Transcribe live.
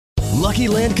Lucky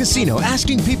Land Casino,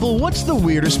 asking people, what's the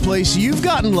weirdest place you've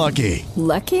gotten lucky?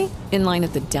 Lucky? In line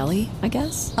at the deli, I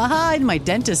guess? Aha, in my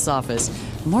dentist's office.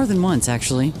 More than once,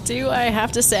 actually. Do I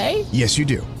have to say? Yes, you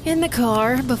do. In the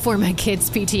car before my kids'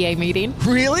 PTA meeting.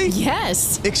 Really?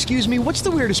 Yes. Excuse me, what's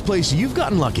the weirdest place you've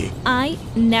gotten lucky? I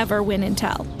never win and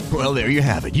tell. Well, there you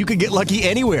have it. You can get lucky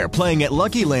anywhere, playing at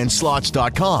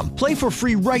LuckyLandSlots.com. Play for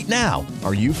free right now.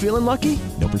 Are you feeling lucky?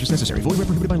 No purchase necessary. Void where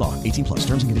prohibited by law. 18 plus.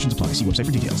 Terms and conditions apply. See website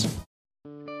for details.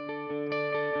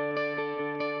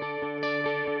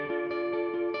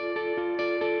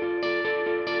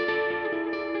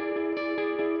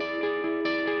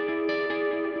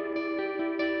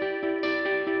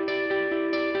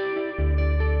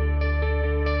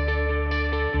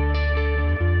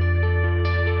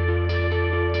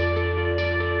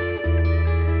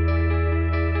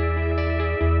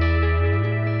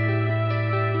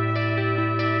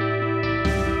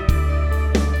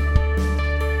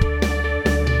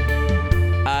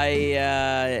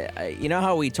 You know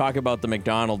how we talk about the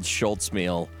McDonald's Schultz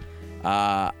meal?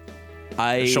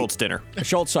 Schultz dinner.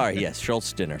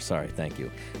 Schultz dinner. Sorry, thank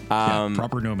you.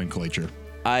 Proper nomenclature.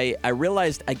 I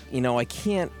realized I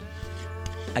can't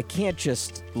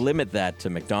just limit that to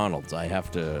McDonald's. I have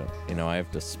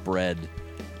to spread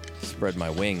my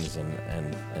wings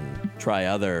and try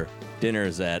other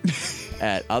dinners at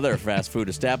other fast food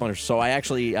establishments. So I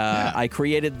actually I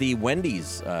created the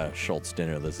Wendy's Schultz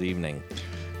dinner this evening.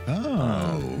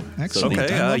 Oh, excellent.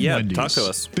 Okay, Wendy's. talk to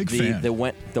us. Big fan.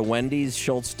 The Wendy's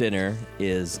Schultz dinner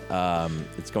is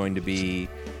it's going to be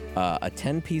a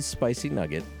 10-piece spicy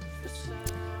nugget,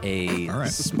 a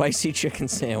spicy chicken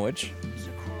sandwich,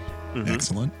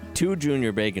 excellent, 2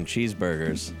 junior bacon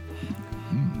cheeseburgers,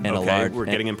 and a large. We're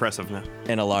getting impressive now.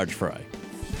 And a large fry.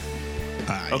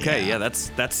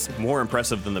 That's more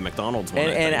impressive than the McDonald's one.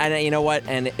 And you know what?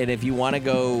 And if you want to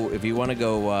go,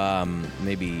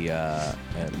 maybe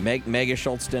Mega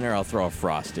Schultz dinner, I'll throw a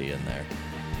Frosty in there.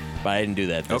 But I didn't do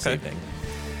that this evening.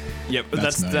 Yeah, but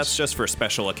That's that's just for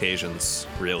special occasions,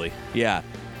 really. Yeah.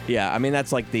 I mean,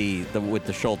 that's like the with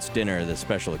the Schultz dinner. The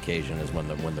special occasion is when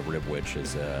the rib witch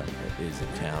is in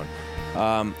town.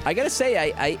 I gotta say,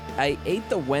 I ate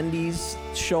the Wendy's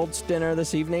Schultz dinner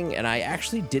this evening, and I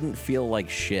actually didn't feel like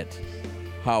shit.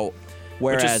 Whereas,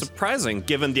 which is surprising,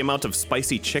 given the amount of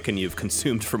spicy chicken you've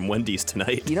consumed from Wendy's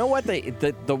tonight. You know what?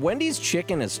 The Wendy's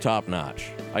chicken is top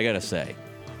notch. I gotta say.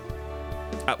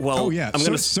 I'm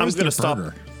gonna stop.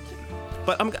 Burger.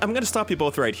 But I'm gonna stop you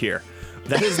both right here.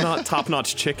 That is not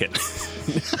top-notch chicken.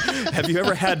 Have you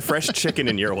ever had fresh chicken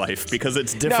in your life? Because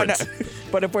it's different. No.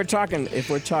 But if we're talking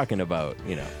about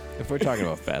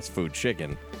fast food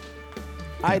chicken,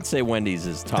 I'd say Wendy's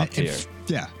is top tier.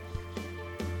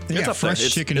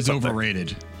 Fresh chicken is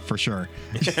overrated for sure.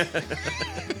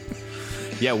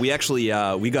 Yeah, we actually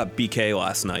we got BK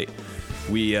last night.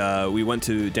 We went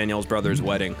to Danielle's brother's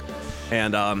wedding.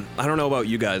 And I don't know about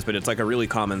you guys, but it's like a really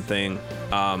common thing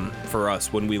for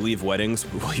us. When we leave weddings,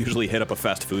 we'll usually hit up a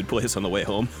fast food place on the way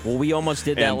home. Well, we almost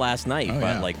did that last night,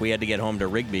 but we had to get home to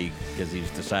Rigby because he was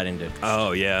deciding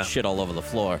to shit all over the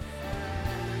floor.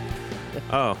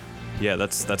 Oh, yeah,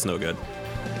 that's no good.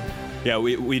 Yeah,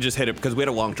 we just hit it because we had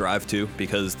a long drive, too,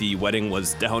 because the wedding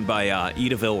was down by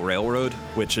Edaville Railroad,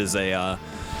 which is a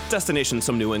destination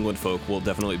some New England folk will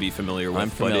definitely be familiar with. I'm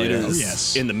familiar. But it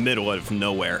is in the middle of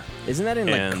nowhere. Isn't that in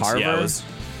Carver?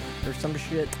 Or some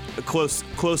shit? Close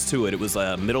to it. It was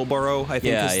Middleborough, I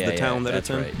think, is the town that it's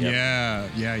in. Right, Yeah.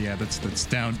 That's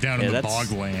down in the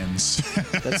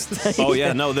boglands. Oh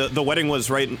yeah, no, the wedding was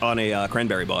right on a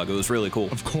cranberry bog. It was really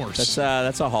cool. Of course.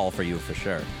 That's a haul for you for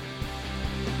sure.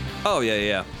 Oh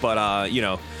yeah. But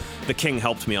the King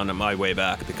helped me on my way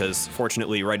back because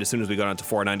fortunately, right as soon as we got onto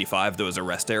 495, there was a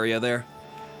rest area there,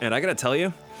 and I gotta tell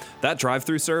you, that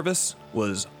drive-through service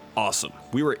was awesome.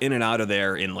 We were in and out of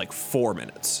there in like 4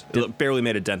 minutes. It barely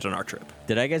made a dent on our trip.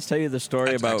 Did I guys tell you the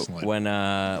story about excellent. when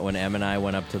Em and I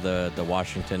went up to the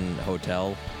Washington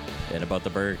Hotel and about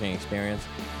the Burger King experience?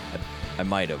 I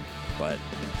might have, but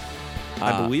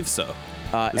I believe so.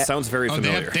 This sounds very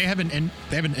familiar. They have an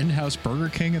in-house Burger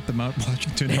King at the Mount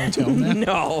Washington Hotel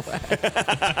now?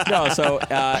 No. So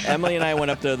Emily and I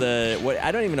went up to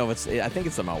I don't even know if I think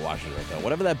it's the Mount Washington Hotel.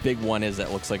 Whatever that big one is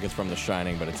that looks like it's from The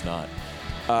Shining, but it's not.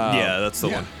 Yeah, that's the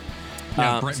one.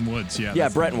 Yeah, Bretton Woods. Yeah,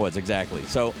 Bretton Woods, exactly.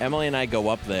 So Emily and I go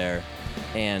up there,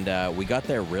 and we got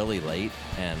there really late,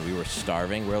 and we were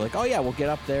starving. We were like, oh yeah, we'll get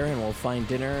up there and we'll find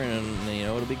dinner, and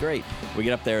it'll be great. We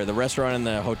get up there, the restaurant and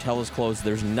the hotel is closed.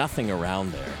 There's nothing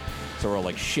around there, so we're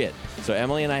like, shit. So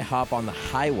Emily and I hop on the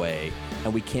highway,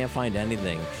 and we can't find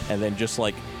anything. And then just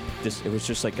like this, it was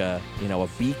just like a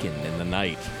beacon in the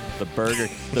night.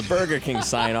 the Burger King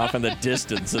sign off in the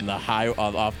distance in the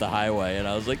off the highway, and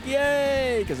I was like,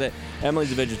 yay! Because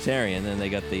Emily's a vegetarian, and they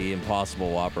got the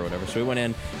Impossible Whopper or whatever. So we went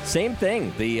in. Same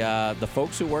thing. The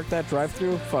folks who worked that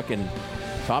drive-thru, fucking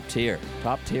top tier.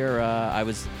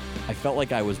 I felt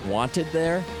like I was wanted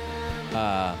there.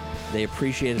 They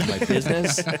appreciated my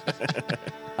business.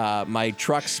 My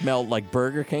truck smelled like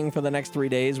Burger King for the next 3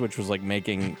 days, which was like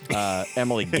making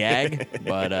Emily gag.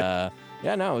 But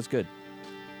yeah, no, it was good.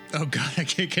 Oh, God, I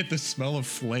can't get the smell of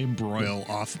flame broil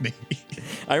off me.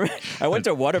 I went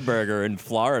to Whataburger in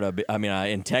Florida,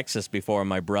 in Texas before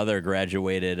my brother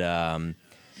graduated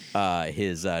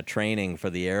his training for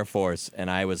the Air Force, and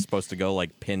I was supposed to go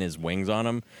like pin his wings on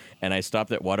him, and I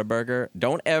stopped at Whataburger.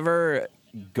 Don't ever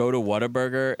go to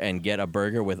Whataburger and get a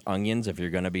burger with onions if you're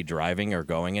going to be driving or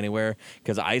going anywhere,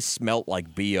 because I smelt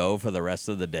like BO for the rest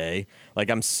of the day. Like,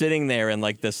 I'm sitting there in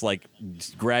like this like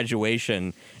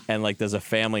graduation, and like there's a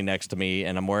family next to me,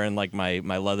 and I'm wearing like my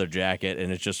leather jacket,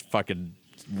 and it's just fucking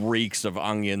reeks of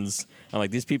onions. I'm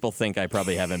like, these people think I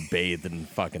probably haven't bathed in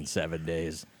fucking 7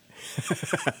 days.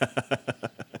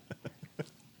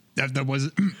 That was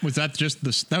just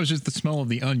the smell of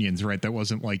the onions, right? That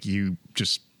wasn't like you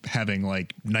just having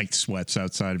like night sweats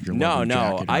outside of your leather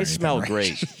jacket. I smell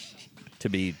great. To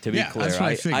be Yeah, clear, that's what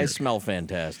I I figured. smell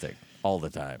fantastic all the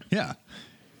time. Yeah,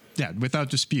 without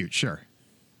dispute, sure.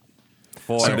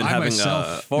 For I've been having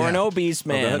an obese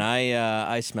go ahead. man,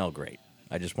 I smell great.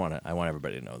 I want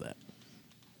everybody to know that.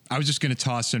 I was just going to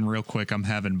toss in real quick. I'm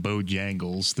having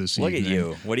Bojangles this Look evening. at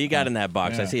you. What do you got in that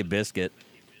box? I yeah. see a biscuit.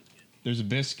 There's a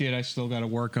biscuit I still got to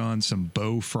work on, some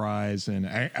Bo fries, and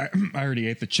I already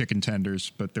ate the chicken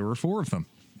tenders, but there were 4 of them.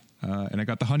 And I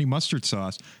got the honey mustard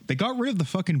sauce. They got rid of the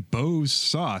fucking Bo's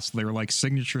sauce. They were like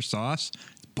signature sauce.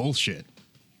 It's bullshit.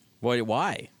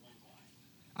 Why?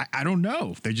 I don't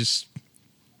know. They just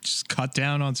cut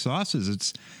down on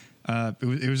sauces.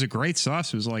 It was a great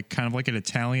sauce. It was like kind of like an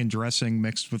Italian dressing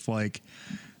mixed with like,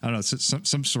 I don't know,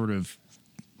 some sort of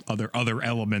other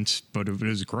element, but it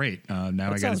was great. Now That I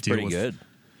got to sounds deal pretty with. good.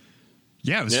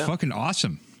 Yeah, it was Yeah. fucking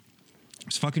awesome. It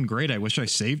was fucking great. I wish I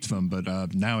saved them,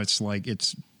 but now it's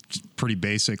pretty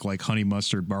basic, like honey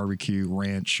mustard, barbecue,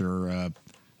 ranch, or I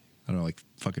don't know, like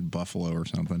fucking buffalo or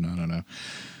something. I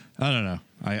don't know.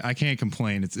 I can't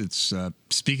complain. It's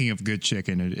speaking of good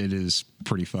chicken, it is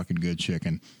pretty fucking good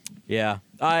chicken. Yeah,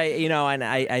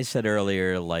 I said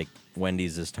earlier, like,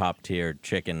 Wendy's is top tier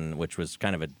chicken, which was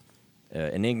kind of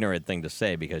an ignorant thing to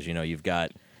say, because you've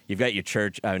got your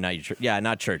church, not your church,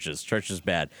 not churches. Church is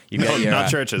bad. You've got your, not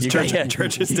churches.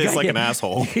 Churches taste like an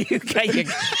asshole. you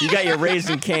got your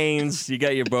Raising Cane's, you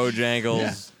got your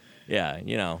Bojangles. Yeah,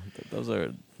 those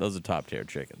are top tier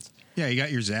chickens. Yeah, you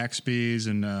got your Zaxby's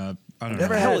and I don't know.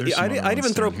 Hell, There's some other I'd even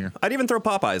ones throw down here.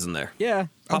 Popeyes in there. Yeah.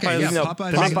 Okay, Popeyes, yeah,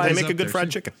 Popeyes they is make a up good there, fried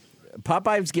too. chicken.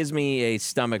 Popeyes gives me a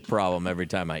stomach problem every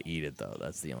time I eat it, though.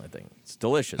 That's the only thing. It's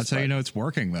delicious. That's how you know it's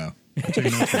working, though.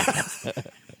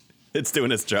 It's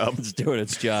doing its job. It's doing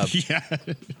its job. Yeah.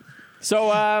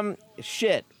 So,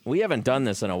 shit, we haven't done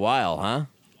this in a while,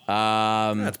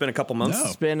 huh? It's been a couple months. No.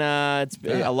 It's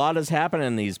been a lot has happened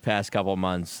in these past couple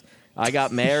months. I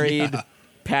got married. Yeah.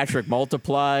 Patrick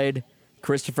multiplied.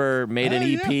 Christopher made an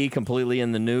EP completely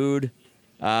in the nude.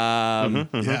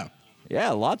 Yeah.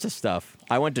 Yeah, lots of stuff.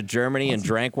 I went to Germany and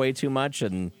drank way too much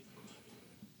and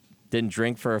didn't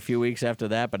drink for a few weeks after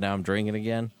that, but now I'm drinking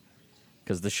again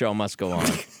because the show must go on.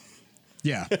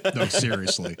 Yeah. No,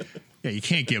 seriously. Yeah, you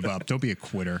can't give up. Don't be a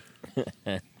quitter.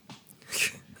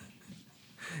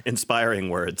 Inspiring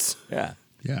words. Yeah.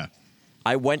 Yeah.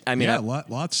 I went, I mean, Yeah, I-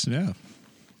 lots. Yeah.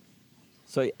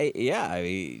 so yeah, I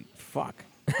mean, fuck.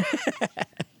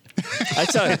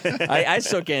 I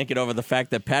still can't get over the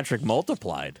fact that Patrick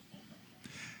multiplied.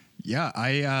 Yeah,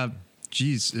 I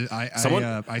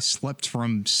slept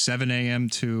from 7 a.m.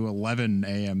 to 11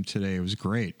 a.m. today. It was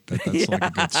great. That's like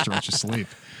a good stretch of sleep.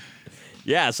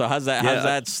 Yeah, so how's Yeah.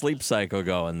 that sleep cycle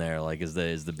going there? Like, is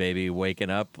the baby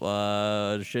waking up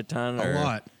a shit ton? A or?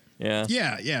 lot. Yeah.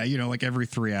 Yeah, like every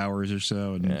 3 hours or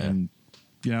so. And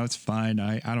it's fine.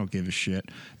 I don't give a shit.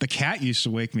 The cat used to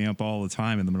wake me up all the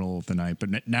time in the middle of the night,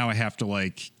 but now I have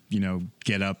to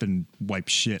get up and wipe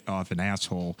shit off an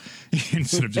asshole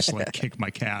instead of just kick my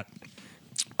cat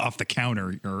off the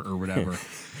counter or whatever.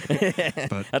 But I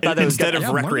thought that was Instead of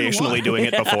I'm learning a lot. recreationally doing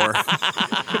it before.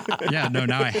 yeah, no,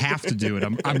 now I have to do it.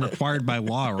 I'm required by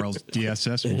law, or else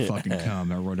DSS will fucking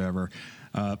come or whatever.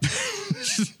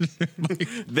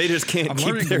 They just can't I'm keep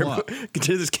learning a lot. they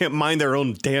just can't mind their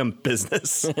own damn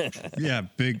business.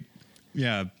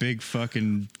 big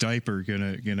fucking diaper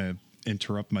gonna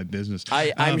interrupt my business.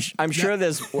 I'm sure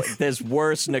there's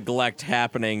worse neglect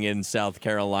happening in South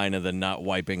Carolina than not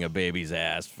wiping a baby's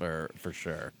ass for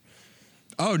sure.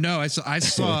 Oh no! I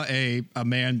saw a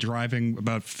man driving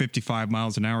about 55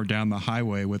 miles an hour down the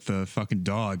highway with a fucking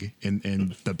dog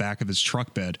in the back of his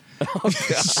truck bed. Oh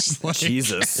god! Like,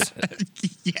 Jesus.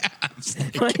 Yeah,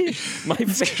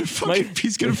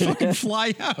 he's gonna fucking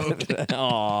fly out.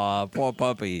 Aw, poor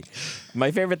puppy.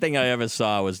 My favorite thing I ever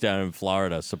saw was down in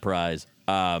Florida. Surprise!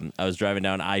 I was driving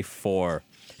down I-4,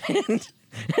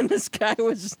 and this guy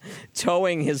was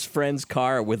towing his friend's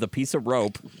car with a piece of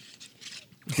rope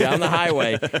down the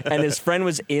highway, and his friend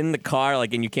was in the car,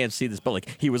 like, and you can't see this, but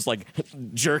like he was like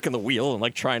jerking the wheel and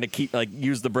like trying to keep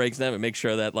use the brakes and make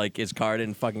sure that like his car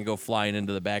didn't fucking go flying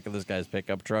into the back of this guy's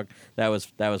pickup truck. That was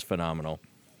phenomenal.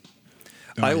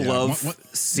 I love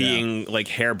seeing like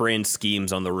harebrained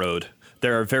schemes on the road.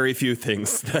 There are very few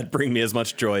things that bring me as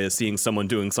much joy as seeing someone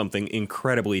doing something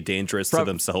incredibly dangerous to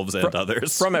themselves and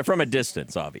others. From a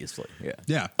distance, obviously. Yeah.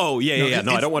 Yeah. Oh, yeah.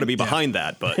 No, I don't want to be behind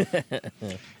that, but...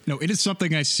 No, it is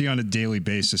something I see on a daily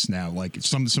basis now. Like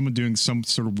someone doing some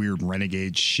sort of weird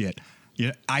renegade shit.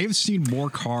 Yeah, I have seen more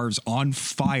cars on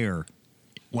fire,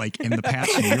 like in the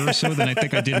past year or so, than I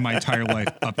think I did in my entire life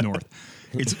up north.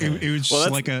 It was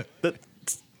just like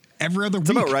every other week. That's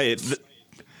about right.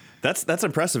 That's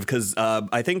impressive because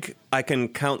I think I can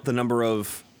count the number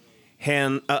of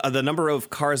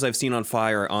cars I've seen on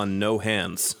fire on no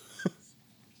hands.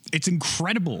 It's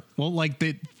incredible. Well, like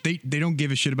they don't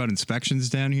give a shit about inspections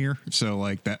down here, so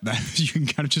like that you can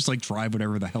kind of just like drive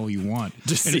whatever the hell you want.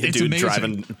 Just see a dude amazing.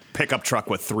 Driving a pickup truck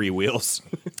with 3 wheels.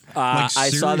 I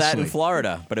saw that in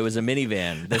Florida, but it was a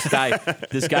minivan.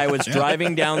 This guy was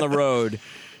driving down the road.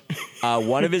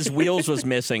 One of his wheels was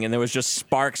missing, and there was just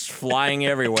sparks flying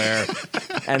everywhere,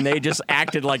 and they just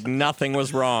acted like nothing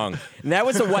was wrong. And that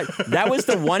was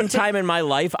the one time in my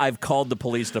life I've called the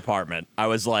police department. I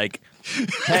was like,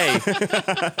 hey,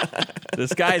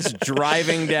 this guy's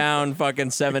driving down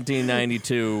fucking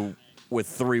 1792 with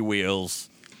 3 wheels.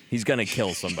 He's going to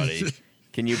kill somebody.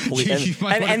 Can you please?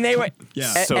 And they were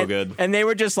so good. And they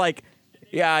were just like,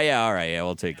 yeah, all right,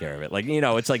 we'll take care of it. Like,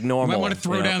 it's like normal. I want to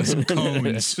throw down some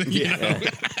cones.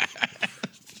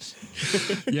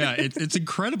 Yeah, it's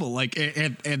incredible. Like,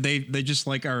 and they just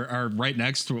like are right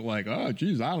next to it. Like, oh,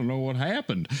 geez, I don't know what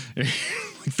happened.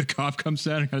 Like the cop comes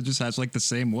down and just has like the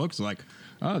same looks. Like,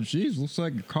 oh, geez, looks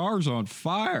like your car's on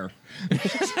fire.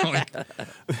 Like,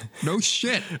 no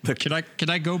shit. Can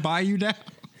I go by you now?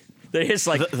 They just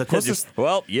like the closest.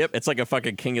 It's like a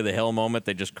fucking King of the Hill moment.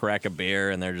 They just crack a beer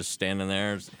and they're just standing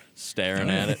there staring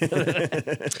at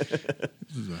it.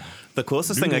 The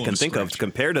closest thing I can think of to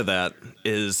compare to that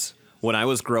is when I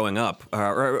was growing up,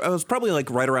 or I was probably like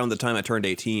right around the time I turned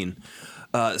 18.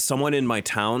 Someone in my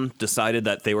town decided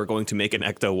that they were going to make an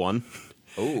Ecto-1.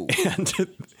 Oh,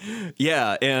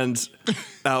 and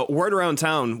word around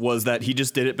town was that he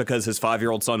just did it because his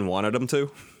 5-year-old son wanted him to.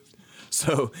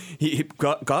 So he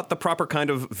got the proper kind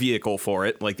of vehicle for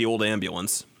it, like the old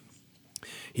ambulance.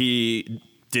 He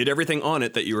did everything on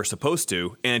it that you were supposed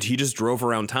to, and he just drove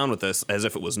around town with this as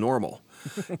if it was normal.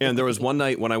 And there was one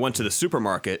night when I went to the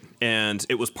supermarket, and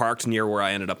it was parked near where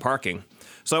I ended up parking.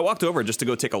 So I walked over just to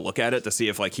go take a look at it to see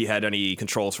if like he had any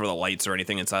controls for the lights or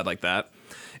anything inside like that.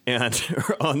 And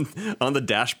on the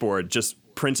dashboard, just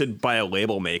printed by a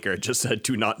label maker, it just said,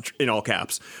 "Do not," in all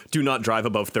caps, "do not drive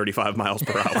above 35 miles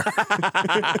per hour."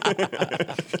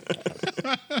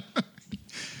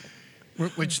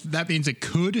 Which that means it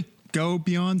could go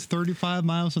beyond 35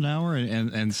 miles an hour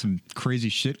and some crazy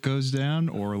shit goes down,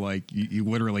 or like you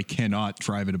literally cannot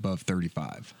drive it above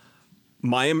 35.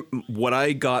 What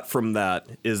I got from that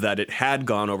is that it had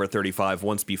gone over 35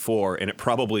 once before, and it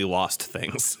probably lost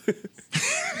things.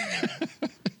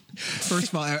 First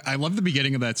of all, I love the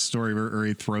beginning of that story where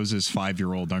he throws his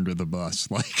 5-year-old under the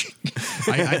bus. Like,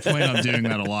 I plan on doing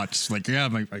that a lot. Just like, yeah,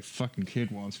 my fucking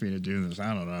kid wants me to do this.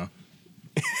 I don't know.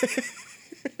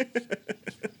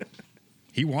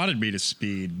 He wanted me to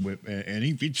speed, and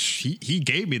he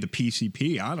gave me the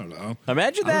PCP. I don't know.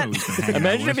 Imagine that.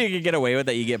 Imagine if you could get away with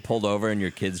that. You get pulled over, and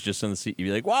your kid's just in the seat. You'd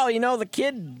be like, "Well, the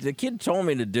kid told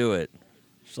me to do it."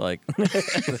 It's like,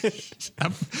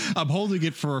 I'm holding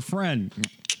it for a friend.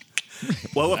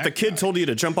 Well, if the kid told you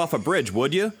to jump off a bridge,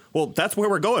 would you? Well, that's where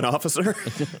we're going, officer.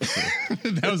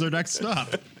 That was our next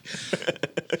stop.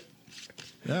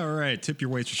 All right, tip your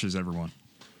waitresses, everyone.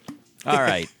 All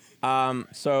right.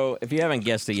 So if you haven't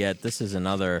guessed it yet, this is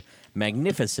another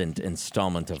magnificent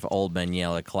installment of Old Men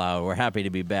Yell at Cloud. We're happy to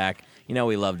be back.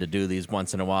 We love to do these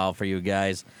once in a while for you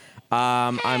guys.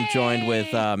 I'm joined with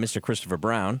Mr. Christopher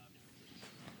Brown.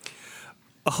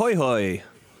 Ahoy, hoy.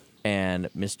 and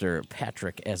Mr.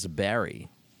 Patrick S. Barry.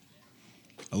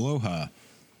 Aloha.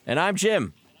 And I'm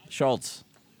Jim Schultz.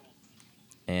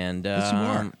 And Yes, you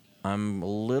are. I'm a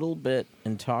little bit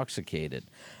intoxicated.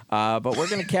 But we're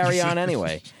going to carry on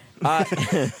anyway.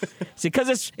 See,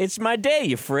 because it's my day,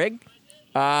 you frig.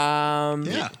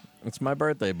 Yeah. It's my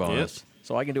birthday bonus. Yes.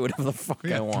 So I can do whatever the fuck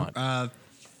I want.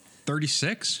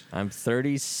 36? I'm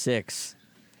 36.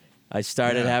 I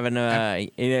started Yeah.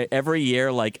 having every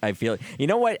year, like, I feel. You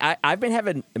know what? I've been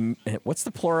having. What's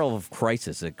the plural of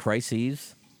crisis? Is it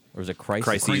crises? Or is it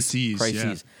crisis? Crises.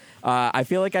 Crises. I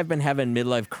feel like I've been having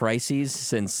midlife crises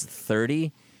since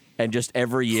 30, and just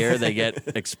every year they get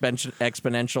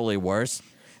exponentially worse.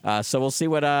 So we'll see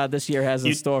what this year has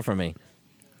in store for me.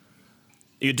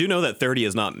 You do know that 30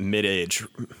 is not mid-age,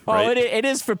 Oh, right? it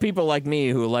is for people like me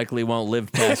who likely won't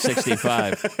live past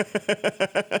 65.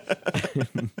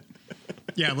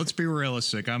 Yeah, let's be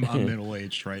realistic. I'm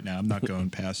middle-aged right now. I'm not going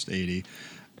past 80.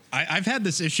 I've had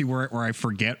this issue where I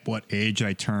forget what age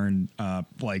I turn.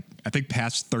 Like, I think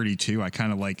past 32, I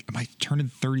kind of like, am I turning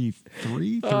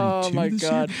 33, 32 Oh, my this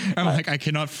God. year? I'm like, I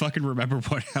cannot fucking remember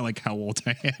how old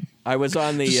I am. I was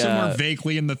on the Just somewhere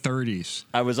vaguely in the 30s.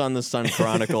 I was on the Sun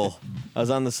Chronicle. I was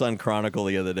on the Sun Chronicle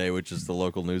the other day, which is the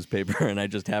local newspaper, and I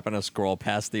just happened to scroll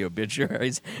past the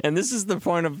obituaries. And this is the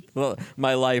point of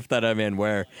my life that I'm in,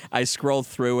 where I scroll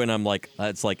through and I'm like,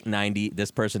 it's like 90.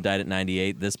 This person died at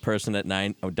 98. This person at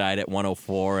died at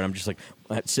 104, and I'm just like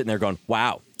sitting there going,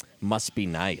 "Wow, must be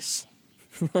nice."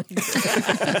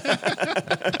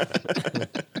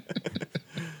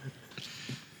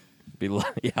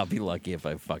 I'll be lucky if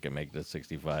I fucking make it to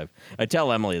 65. I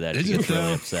tell Emily that. She gets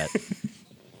really upset.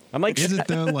 I'm like, Is it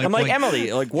though? I'm like,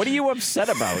 Emily, like, what are you upset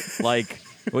about? Like,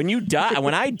 when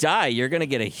I die, you're gonna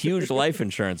get a huge life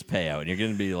insurance payout, and you're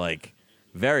gonna be like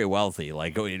very wealthy.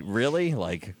 Like, really?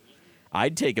 Like,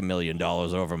 I'd take $1 million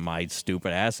over my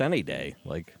stupid ass any day.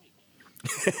 Like,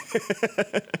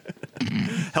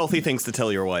 Healthy things to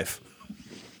tell your wife.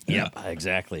 yeah,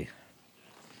 exactly.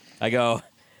 I go.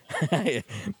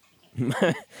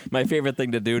 My favorite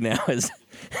thing to do now is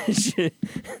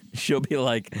she'll be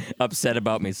like upset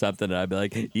about me something, and I'll be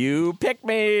like, "You picked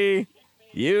me.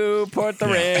 You put the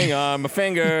ring on my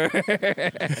finger.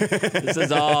 This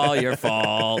is all your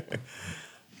fault."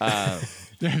 Yeah,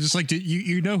 just like,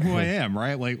 you know who I am,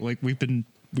 right? Like we've been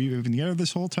together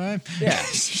this whole time. Yeah,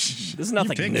 this is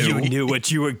nothing picked new. me. knew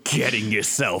what you were getting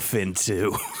yourself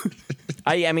into.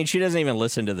 I mean, she doesn't even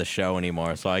listen to the show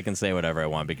anymore, so I can say whatever I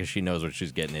want because she knows what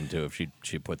she's getting into if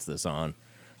she puts this on.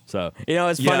 So, you know,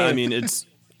 it's funny. Yeah, I mean, it's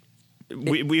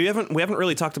we haven't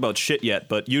really talked about shit yet,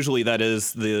 but usually that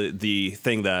is the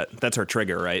thing that's her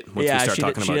trigger, right? Once we start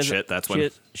talking about shit, that's when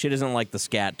she doesn't like the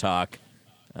scat talk.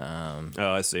 Oh,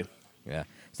 I see. Yeah,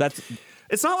 so that's.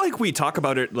 It's not like we talk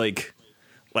about it like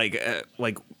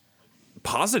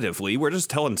positively. We're just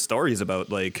telling stories about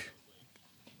like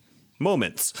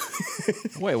moments.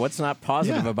 Wait, what's not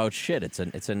positive Yeah. about shit?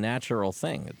 It's a natural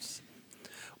thing. It's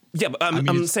Yeah, but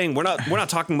I'm saying we're not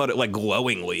talking about it like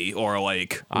glowingly or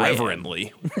like I am.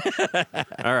 reverently.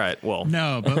 All right, well,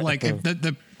 No, but like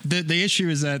the issue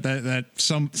is that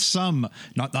some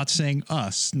not saying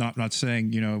us, not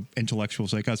saying, you know,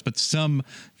 intellectuals like us, but some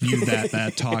view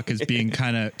that talk as being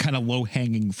kind of low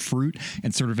hanging fruit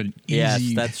and sort of an Yes,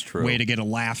 easy that's true. way to get a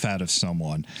laugh out of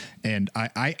someone. And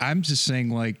I'm just saying,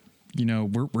 like, you know,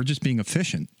 we're just being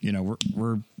efficient. You know,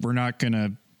 we're not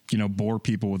gonna, you know, bore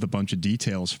people with a bunch of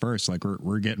details first. Like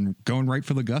we're going right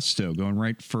for the gusto, going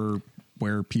right for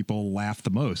where people laugh the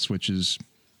most, which is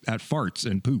at farts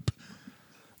and poop.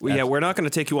 well, yeah, we're not going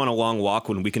to take you on a long walk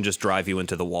when we can just drive you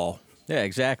into the wall. yeah,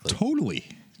 exactly.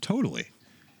 Totally.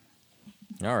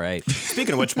 All right.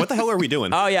 Speaking of which, what the hell are we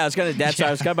doing? Oh yeah, I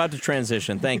was about to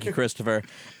transition. Thank you, Christopher.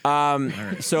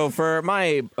 So for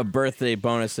my birthday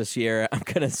bonus this year, I'm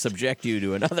gonna subject you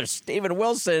to another Steven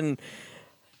Wilson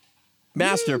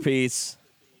masterpiece.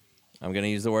 I'm gonna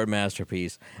use the word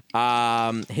masterpiece.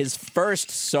 His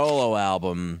first solo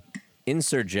album,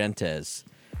 Insurgentes.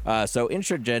 So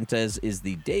Insurgentes is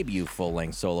the debut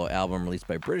full-length solo album released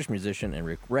by British musician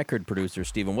and record producer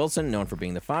Steven Wilson, known for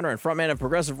being the founder and frontman of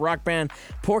progressive rock band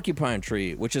Porcupine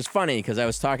Tree, which is funny because I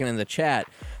was talking in the chat.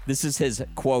 This is his,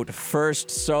 quote, first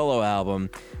solo album,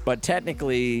 but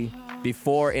technically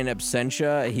before In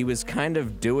Absentia, he was kind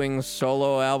of doing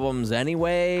solo albums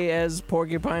anyway as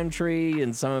Porcupine Tree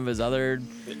and some of his other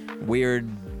weird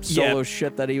solo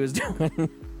shit that he was doing.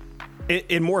 It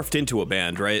morphed into a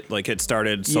band, right? Like it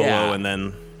started solo Yeah. and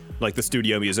then like the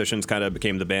studio musicians kind of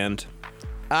became the band.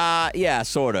 Yeah,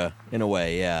 sorta, in a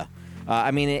way, yeah.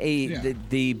 I mean,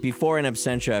 the before In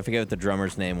Absentia, I forget what the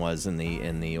drummer's name was in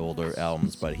the older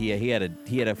albums, but he had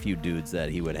a few dudes that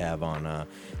he would have on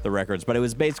the records, but it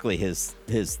was basically his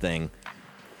thing.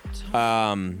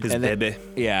 Baby.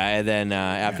 Yeah, and then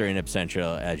after In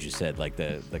Absentia, as you said, like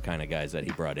the kind of guys that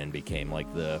he brought in became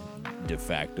like the de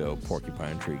facto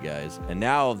Porcupine Tree guys, and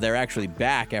now they're actually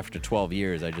back after 12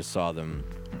 years. I just saw them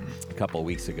a couple of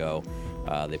weeks ago.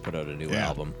 They put out a new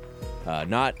album.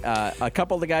 Not a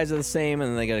couple of the guys are the same,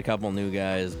 and then they get a couple new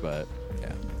guys, but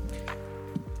yeah.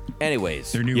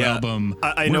 Anyways, Their new album,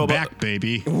 I We're know about- Back,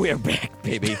 Baby. We're Back,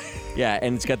 baby. Yeah,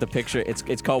 and it's got the picture.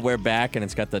 It's called We're Back, and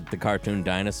it's got the cartoon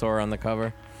dinosaur on the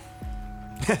cover.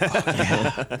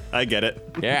 I get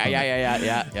it.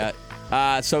 Yeah.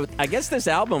 So I guess this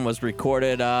album was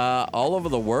recorded all over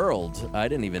the world. I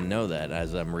didn't even know that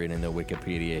as I'm reading the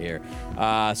Wikipedia here.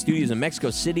 Studios in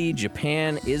Mexico City,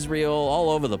 Japan, Israel,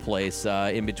 all over the place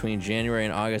in between January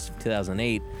and August of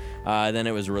 2008. Then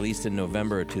it was released in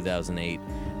November of 2008.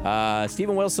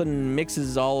 Steven Wilson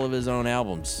mixes all of his own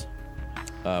albums,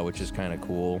 which is kind of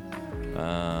cool.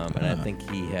 And I think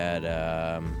he had,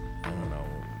 I don't know,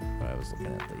 I was looking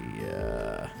at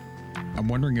the... I'm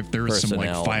wondering if there was some like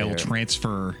personnel file here.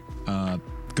 transfer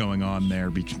going on there,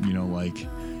 like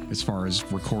as far as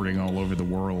recording all over the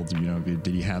world. Did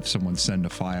he have someone send a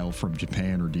file from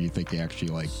Japan, or do you think he actually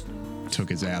like took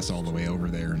his ass all the way over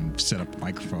there and set up a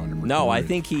microphone and recorded? No, I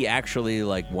think he actually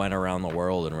like went around the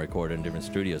world and recorded in different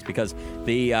studios, because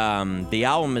the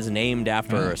album is named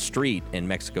after a street in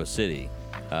Mexico City.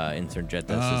 Insurgentes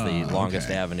is the longest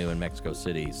avenue in Mexico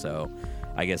City, so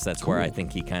I guess that's where I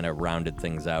think he kind of rounded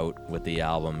things out with the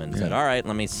album and said, "All right,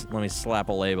 let me slap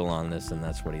a label on this," and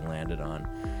that's what he landed on.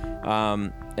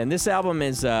 And this album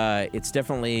is it's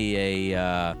definitely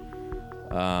a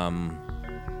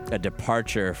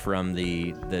departure from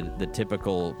the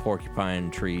typical Porcupine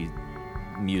Tree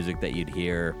music that you'd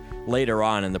hear later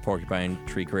on in the Porcupine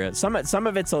Tree career. Some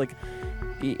of it's like,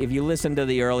 if you listen to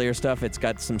the earlier stuff, it's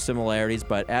got some similarities,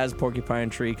 but as Porcupine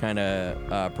Tree kind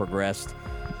of progressed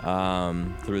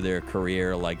through their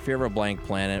career, like Fear of a Blank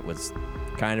Planet was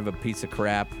kind of a piece of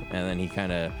crap, and then he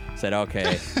kind of said,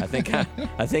 "Okay,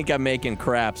 I think I'm making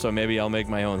crap, so maybe I'll make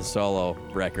my own solo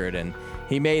record." And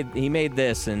he made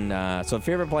this, and so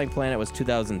Fear of a Blank Planet was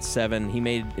 2007. He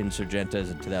made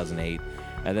Insurgentes in 2008,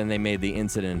 and then they made The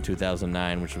Incident in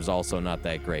 2009, which was also not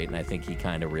that great. And I think he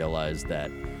kind of realized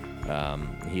that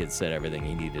he had said everything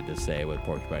he needed to say with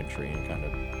Porcupine Tree and kind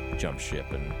of jumped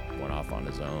ship and went off on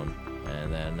his own.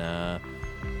 And then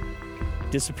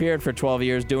disappeared for 12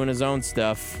 years doing his own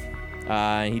stuff.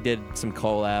 He did some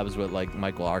collabs with like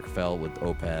Michael Arkfeld with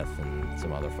Opeth and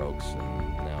some other folks, and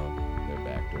now they're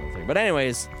back doing the thing. But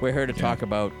anyways, we're here to talk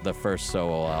about the first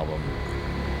solo album,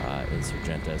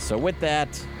 Insurgentes. So with that,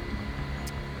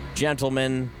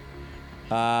 gentlemen,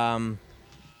 I'll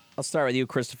start with you,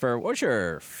 Christopher. What's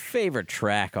your favorite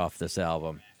track off this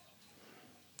album?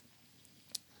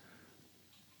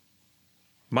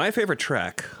 My favorite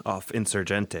track off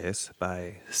Insurgentes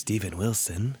by Steven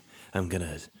Wilson. I'm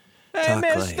gonna talk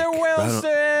Mr. like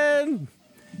Wilson!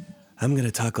 I'm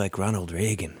gonna talk like Ronald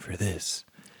Reagan for this.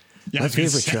 Yeah, I My was gonna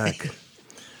favorite say. track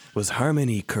was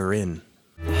Harmony Korine.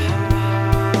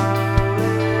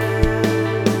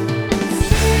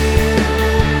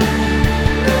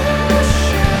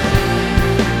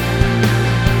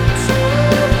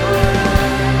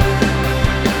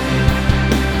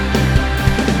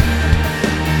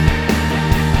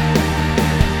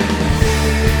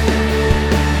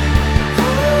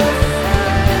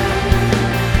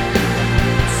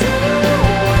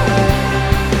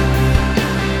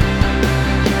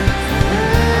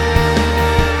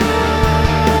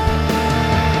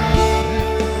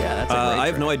 I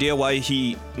have no idea why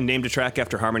he named a track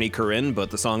after Harmony Korine,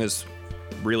 but the song is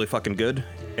really fucking good.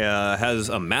 Has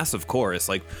a massive chorus.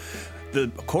 Like,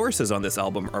 the choruses on this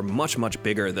album are much, much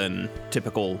bigger than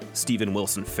typical Steven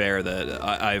Wilson fare that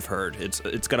I've heard.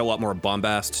 It's got a lot more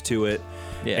bombast to it,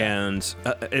 and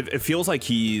it feels like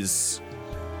he's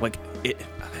like it.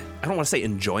 I don't want to say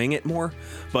enjoying it more,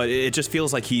 but it just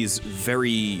feels like he's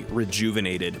very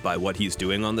rejuvenated by what he's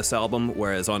doing on this album,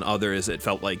 whereas on others it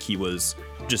felt like he was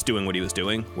just doing what he was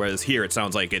doing, whereas here it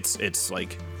sounds like it's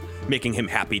like making him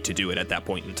happy to do it at that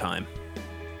point in time.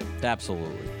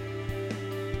 Absolutely.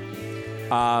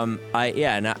 I'll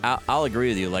agree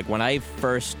with you. Like, when I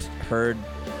first heard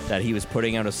that he was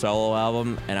putting out a solo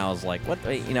album, and I was like, what?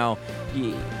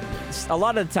 A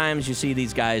lot of the times you see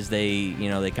these guys, they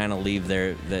kind of leave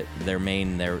their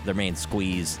main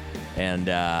squeeze, and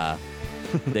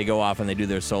they go off and they do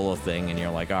their solo thing, and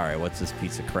you're like, all right, what's this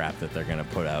piece of crap that they're gonna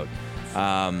put out?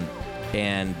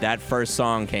 and that first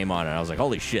song came on, and I was like,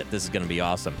 holy shit, this is going to be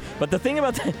awesome. But the thing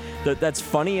about that's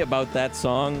funny about that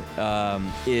song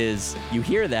is you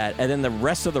hear that, and then the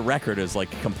rest of the record is like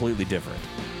completely different.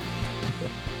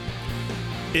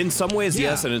 In some ways, Yeah.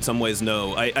 yes, and in some ways,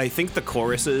 no. I think the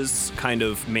choruses kind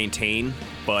of maintain,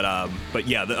 but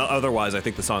yeah, otherwise, I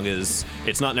think the song it's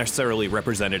not necessarily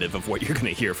representative of what you're going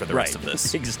to hear for the rest of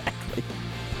this. Exactly.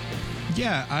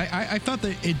 Yeah, I thought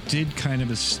that it did kind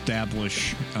of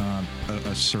establish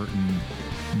a certain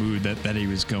mood that he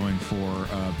was going for,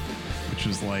 which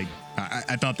was like,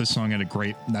 I thought this song had a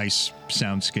great, nice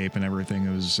soundscape and everything.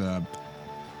 It was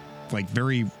like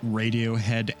very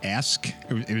Radiohead-esque.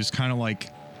 It was kind of like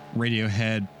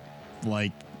Radiohead,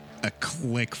 like a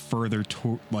click further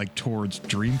towards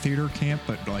Dream Theater camp,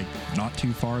 but like not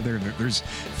too far there. There's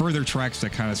further tracks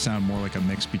that kind of sound more like a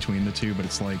mix between the two, but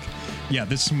it's like, yeah,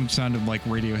 this one sounded like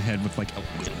Radiohead with like a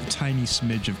little tiny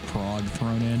smidge of prog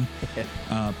thrown in.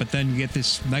 But then you get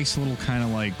this nice little kind of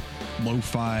like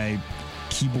lo-fi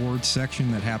keyboard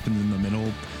section that happens in the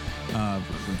middle.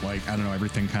 Like, I don't know,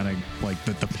 everything kind of like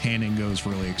the panning goes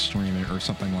really extreme or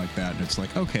something like that, and it's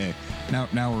like, okay,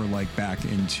 now we're like back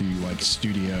into like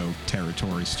studio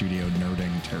territory, studio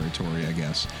nerding territory, I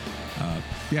guess.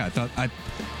 Yeah,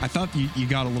 I thought you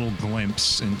got a little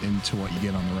glimpse into what you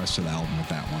get on the rest of the album with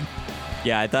that one.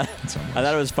 Yeah, I thought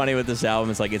it was funny with this album.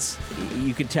 It's like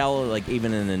you could tell, like,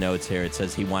 even in the notes here, it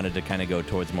says he wanted to kind of go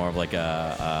towards more of like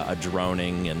a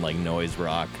droning and like noise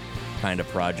rock kind of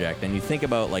project. And you think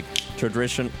about like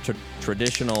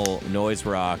traditional noise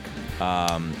rock,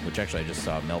 which actually I just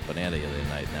saw Melt Banana the other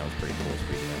night, and that was pretty cool,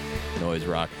 speaking of noise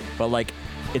rock. But like,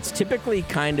 it's typically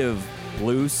kind of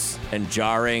loose and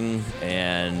jarring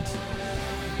and,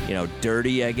 you know,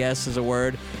 dirty, I guess is a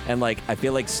word. And like, I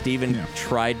feel like Steven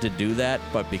tried to do that,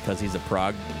 but because he's a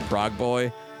prog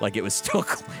boy, like it was still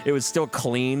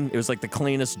clean. It was like the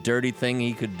cleanest dirty thing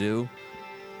he could do.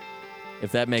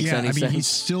 If that makes any sense.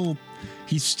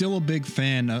 He's still a big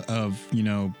fan of, you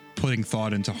know, putting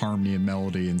thought into harmony and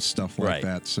melody and stuff like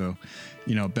that. So,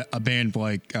 you know, a band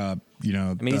like, you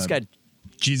know, I mean, he's got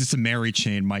Jesus and Mary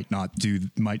Chain might not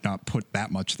put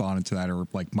that much thought into that, or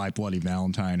like My Bloody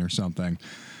Valentine or something.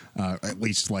 At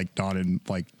least like not in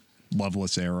like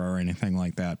Loveless era or anything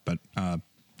like that. But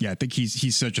yeah, I think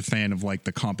he's such a fan of like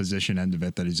the composition end of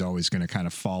it that he's always going to kind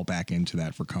of fall back into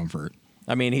that for comfort.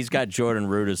 I mean, he's got Jordan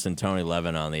Rudess and Tony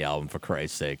Levin on the album, for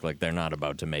Christ's sake. Like, they're not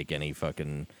about to make any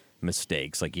fucking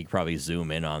mistakes. Like, you could probably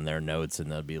zoom in on their notes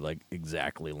and they'll be like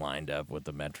exactly lined up with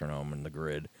the metronome and the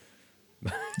grid.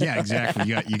 Yeah,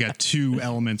 exactly. You got two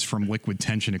elements from Liquid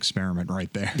Tension Experiment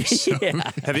right there. So.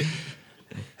 Yeah.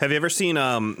 Have you ever seen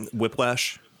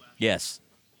Whiplash? Yes.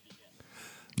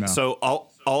 No. So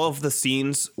all of the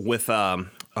scenes with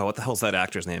what the hell's that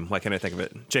actor's name? Why can't I think of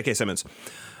it? J.K. Simmons.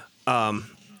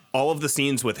 All of the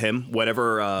scenes with him,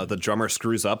 whenever the drummer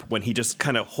screws up, when he just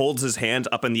kind of holds his hand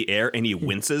up in the air and he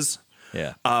winces.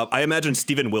 Yeah. I imagine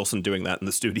Steven Wilson doing that in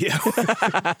the studio.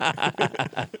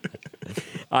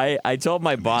 I told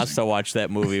my boss to watch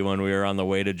that movie when we were on the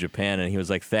way to Japan, and he was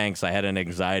like, thanks, I had an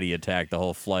anxiety attack the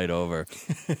whole flight over.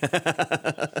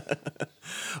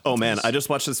 Oh, man, I just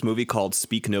watched this movie called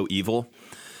Speak No Evil.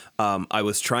 I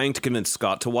was trying to convince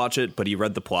Scott to watch it, but he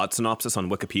read the plot synopsis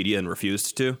on Wikipedia and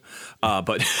refused to.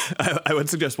 But I would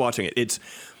suggest watching it. It's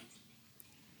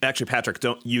actually, Patrick,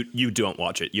 don't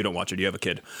watch it. You don't watch it. You have a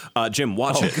kid. Jim,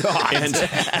 watch it. God.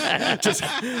 And just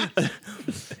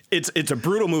it's a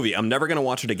brutal movie. I'm never going to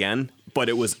watch it again, but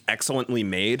it was excellently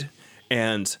made,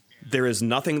 and there is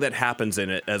nothing that happens in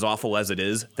it, as awful as it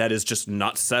is, that is just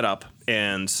not set up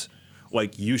and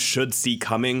like you should see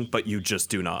coming, but you just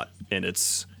do not. And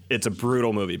it's a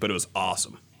brutal movie, but it was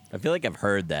awesome. I feel like I've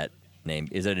heard that name.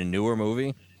 Is it a newer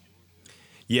movie?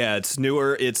 Yeah, it's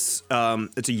newer. It's a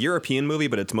European movie,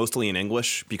 but it's mostly in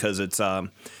English because it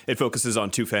focuses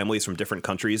on two families from different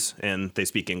countries, and they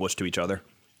speak English to each other.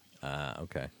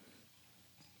 Okay.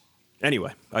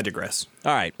 Anyway, I digress.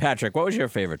 All right, Patrick, what was your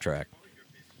favorite track?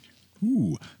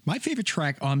 Ooh, my favorite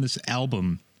track on this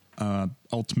album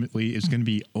ultimately is going to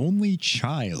be Only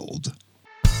Child.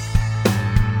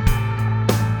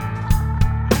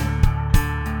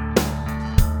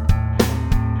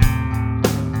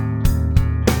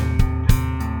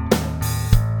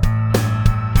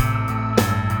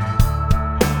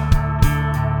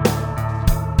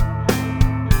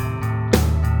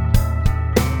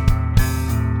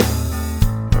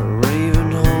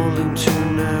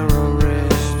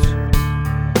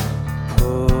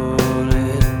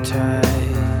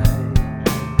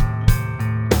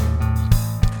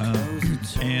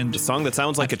 Song that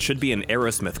sounds like it should be an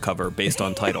Aerosmith cover based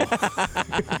on title.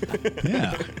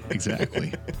 Yeah,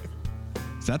 exactly.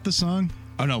 Is that the song?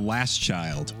 Oh no, Last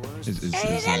Child is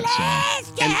that song.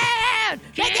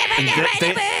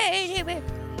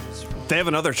 They have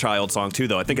another Child song too,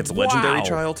 though. I think it's Legendary Wow.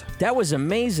 Child. That was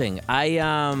amazing.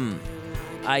 I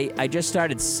just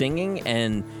started singing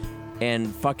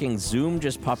and fucking Zoom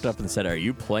just popped up and said, "Are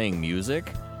you playing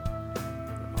music?"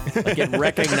 Like it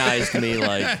recognized me.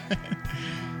 Like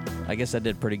I guess I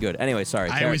did pretty good. Anyway, sorry.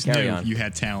 I always carry knew on. you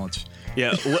had talent.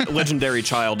 Yeah, Legendary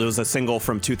Child. It was a single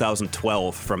from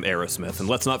 2012 from Aerosmith. And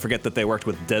let's not forget that they worked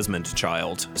with Desmond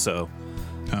Child. So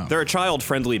they're a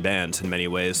child-friendly band in many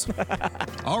ways.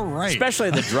 All right.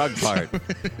 Especially the drug part.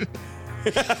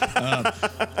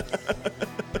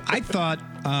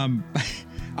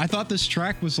 I thought this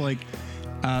track was like,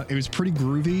 it was pretty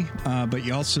groovy, but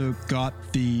you also got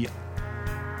the,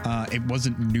 it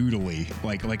wasn't noodly.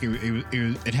 Like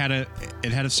it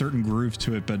had a certain groove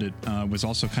to it, but it was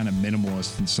also kind of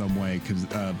minimalist in some way because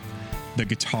the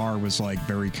guitar was like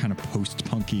very kind of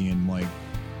post-punky and like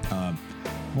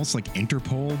almost like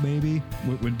Interpol maybe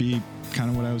would be kind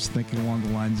of what I was thinking along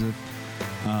the lines of.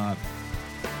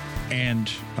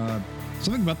 And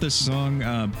something about this song,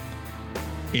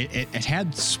 it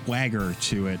had swagger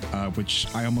to it, which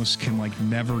I almost can like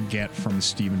never get from a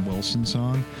Steven Wilson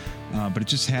song. But it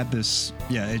just had this,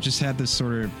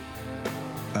 sort of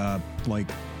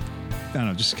like, I don't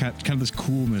know, just kind of this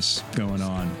coolness going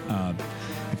on.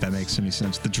 If that makes any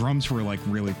sense. The drums were like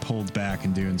really pulled back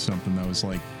and doing something that was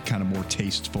like kind of more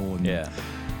tasteful and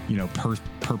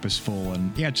purposeful,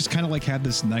 and yeah, just kind of like had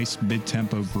this nice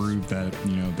mid-tempo groove that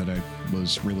that I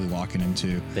was really locking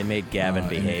into. They made Gavin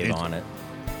behave on it.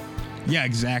 Yeah,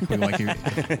 exactly. Like you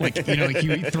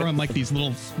throw in like these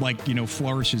little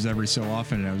flourishes every so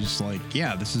often, and I was just like,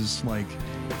 yeah, this is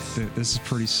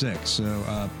pretty sick.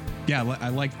 So yeah, I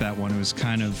liked that one. It was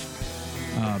kind of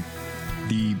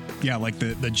the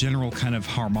general kind of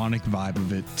harmonic vibe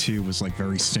of it too was like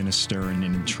very sinister and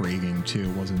intriguing too.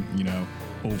 It wasn't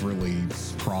overly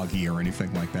proggy or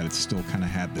anything like that. It still kind of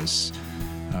had this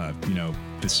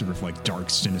this sort of like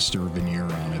dark sinister veneer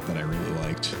on it that I really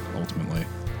liked ultimately.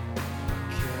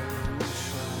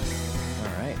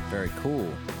 All right, very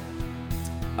cool.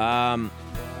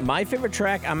 My favorite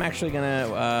track, I'm actually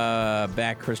gonna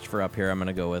back Christopher up here. I'm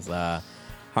gonna go with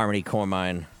Harmony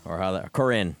Korine, or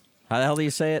Corinne. How the hell do you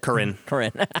say it? Corinne.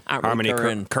 Harmony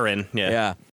Corinne. Corinne. Yeah.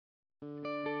 Yeah.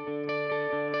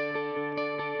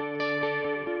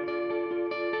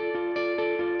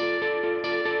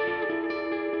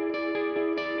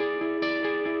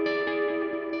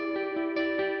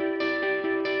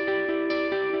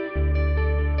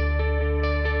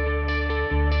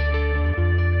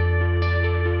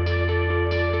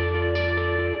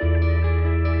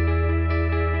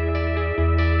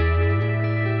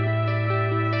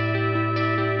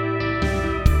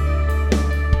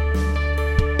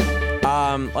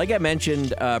 Like I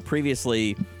mentioned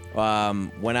previously,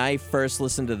 when I first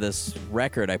listened to this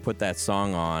record, I put that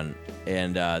song on,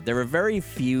 and there were very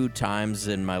few times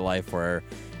in my life where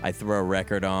I throw a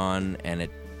record on and it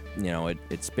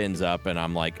spins up, and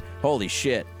I'm like, holy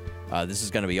shit, this is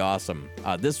gonna be awesome.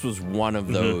 This was one of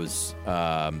those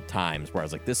times where I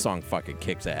was like, this song fucking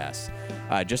kicks ass.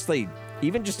 And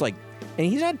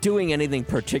he's not doing anything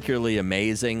particularly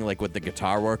amazing, like with the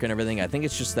guitar work and everything. I think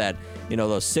it's just that,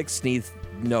 those 16th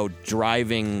note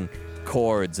driving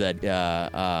chords that,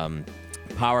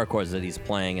 power chords that he's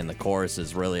playing in the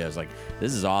choruses, really, I was like,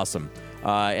 this is awesome.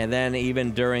 And then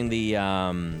even during the,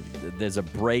 there's a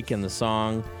break in the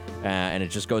song, and it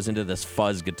just goes into this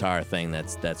fuzz guitar thing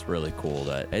that's really cool.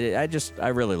 I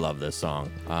really love this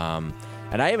song.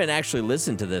 And I haven't actually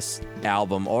listened to this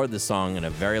album or the song in a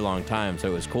very long time, so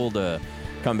it was cool to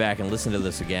come back and listen to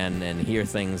this again and hear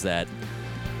things that,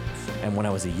 and when I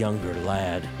was a younger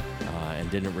lad and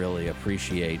didn't really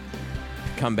appreciate,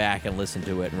 come back and listen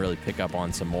to it and really pick up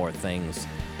on some more things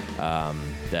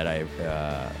that it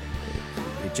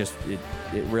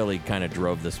really kind of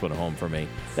drove this one home for me.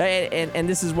 And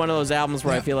this is one of those albums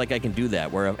where I feel like I can do that,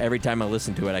 where every time I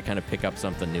listen to it, I kind of pick up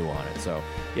something new on it. So,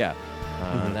 yeah.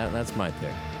 That's my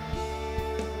pick.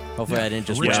 Hopefully I didn't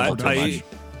just ramble too much.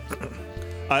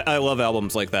 I love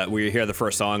albums like that where you hear the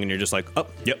first song and you're just like, oh,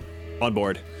 yep, on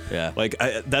board. Yeah. Like,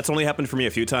 that's only happened for me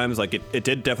a few times. Like, it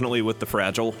did definitely with The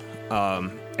Fragile.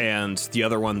 And the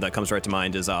other one that comes right to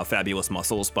mind is Fabulous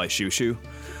Muscles by Shoo Shoo.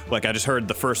 Like, I just heard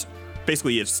the first...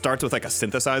 Basically, it starts with like a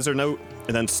synthesizer note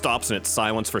and then stops and it's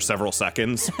silence for several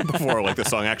seconds before like the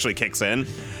song actually kicks in.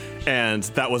 And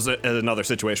that was another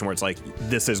situation where it's like,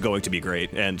 this is going to be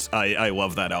great. And I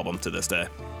love that album to this day.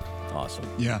 Awesome.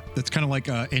 Yeah, that's kind of like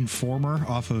Informer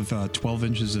off of 12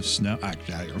 Inches of Snow. I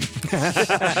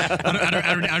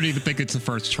don't even think it's the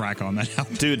first track on that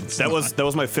album. Dude, that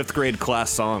was my 5th grade class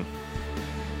song.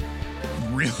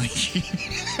 Really?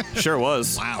 Sure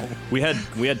was. Wow. We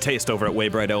had taste over at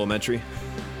Waybright Elementary.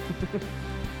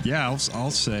 Yeah,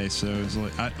 I'll say so. It's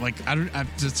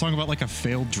it's a song about like a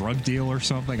failed drug deal or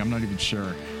something. I'm not even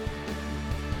sure.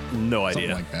 No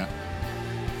Something idea. like that.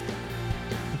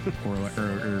 or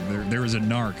there was a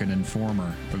narc, an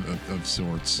informer of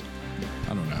sorts. I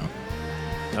don't know.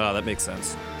 Oh, that makes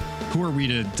sense. Who are we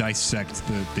to dissect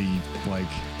the like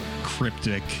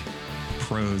cryptic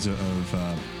prose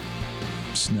of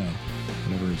Snow,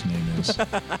 whatever his name is?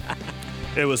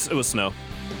 It was Snow.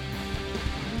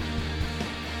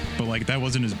 But like that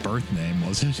wasn't his birth name,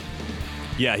 was it?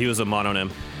 Yeah, he was a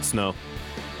mononym. Snow.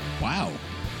 Wow.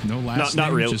 No last Not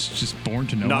name, real. just born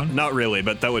to no one. Not really,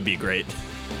 but that would be great.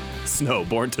 Snow,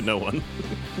 born to no one.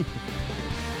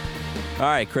 All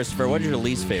right, Christopher, what's your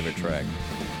least favorite track?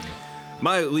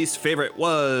 My least favorite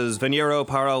was Venero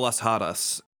para las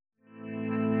Hadas.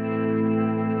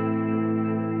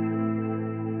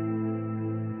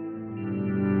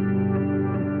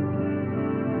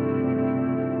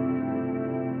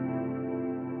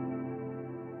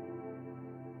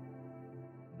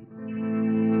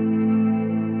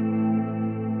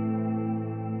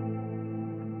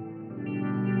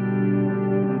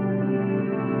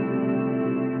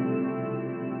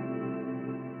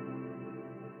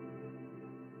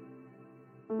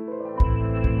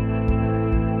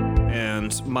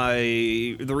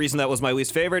 The reason that was my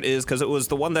least favorite is because it was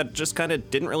the one that just kind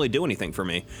of didn't really do anything for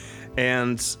me.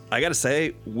 And I gotta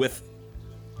say, with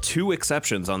 2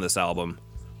 exceptions on this album,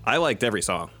 I liked every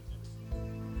song.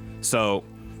 So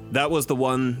that was the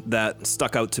one that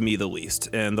stuck out to me the least,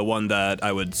 and the one that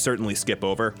I would certainly skip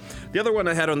over. The other one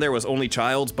I had on there was Only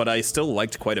Child, but I still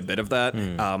liked quite a bit of that.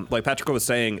 Like Patrick was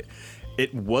saying,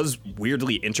 it was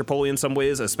weirdly Interpol in some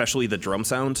ways, especially the drum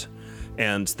sound.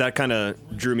 And that kind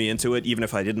of drew me into it, even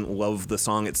if I didn't love the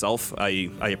song itself. I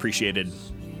appreciated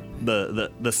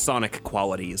the sonic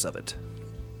qualities of it.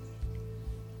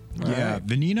 Yeah,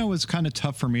 Veneno was kind of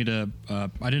tough for me to. I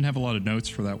didn't have a lot of notes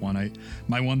for that one.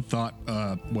 My one thought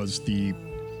was I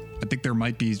think there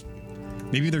might be.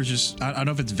 Maybe there's just. I don't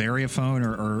know if it's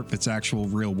Variophone or if it's actual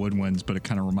real woodwinds, but it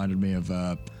kind of reminded me of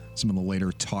some of the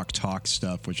later Talk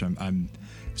stuff, which I'm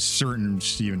certain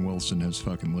Steven Wilson has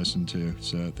fucking listened to,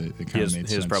 so it kind of made sense.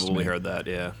 He has probably to me. heard that,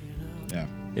 yeah. Yeah.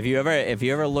 If you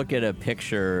ever look at a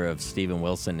picture of Steven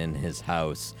Wilson in his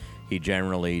house, he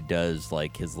generally does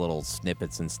like his little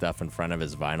snippets and stuff in front of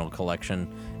his vinyl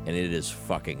collection, and it is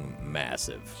fucking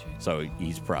massive. So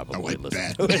he's probably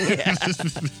listening to it. Yeah.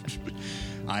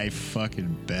 I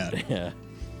fucking bet. Yeah.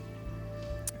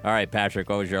 All right, Patrick,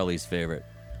 what was your least favorite?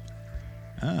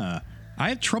 I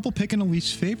had trouble picking a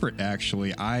least favorite,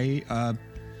 actually. I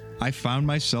found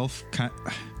myself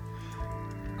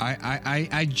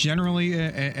I generally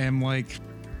am like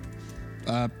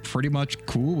pretty much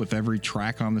cool with every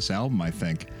track on this album, I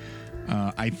think.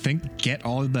 I think Get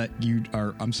All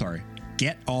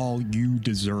You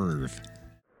Deserve.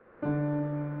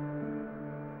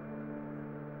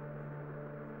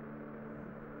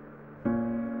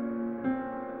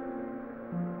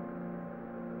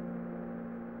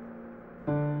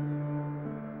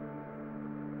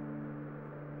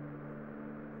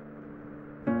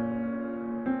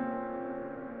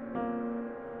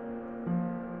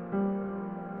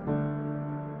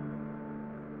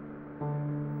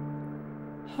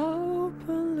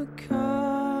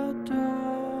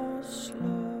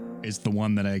 Is the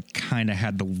one that I kind of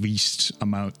had the least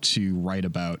amount to write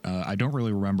about. I don't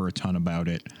really remember a ton about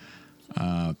it.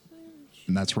 And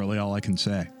that's really all I can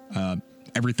say.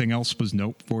 Everything else was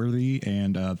noteworthy,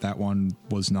 and that one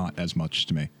was not as much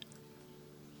to me.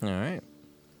 All right.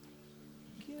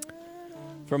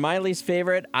 For my least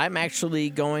favorite, I'm actually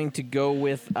going to go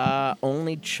with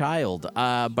Only Child.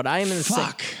 But I am in the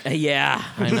Fuck. Yeah,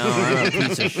 I know. I'm a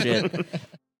piece of shit.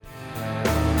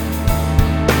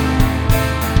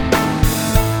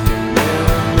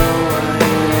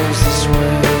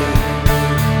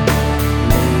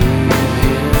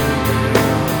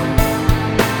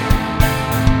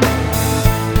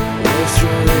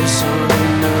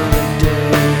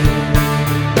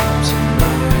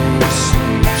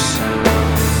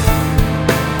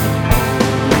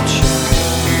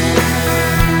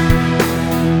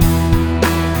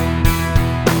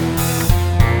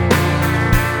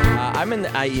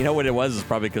 You know what it was? Is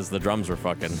probably because the drums were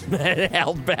fucking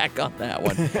held back on that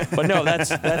one. But no,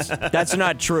 that's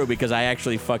not true, because I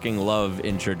actually fucking love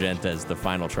Insurgentes, the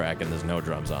final track, and there's no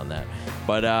drums on that.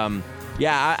 But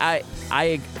Yeah,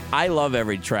 I love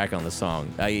every track on the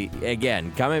song.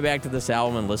 Again, coming back to this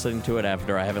album and listening to it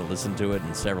after I haven't listened to it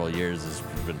in several years has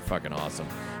been fucking awesome.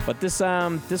 But this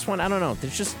one, I don't know. I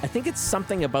think it's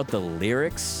something about the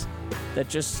lyrics that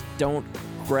just don't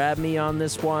grab me on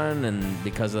this one, and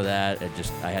because of that,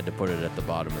 I had to put it at the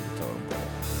bottom of the totem pole.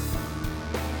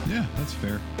 Yeah, that's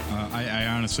fair. I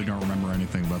honestly don't remember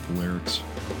anything about the lyrics.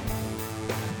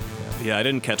 Yeah, I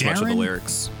didn't catch much of the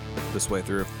lyrics this way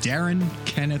through. Darren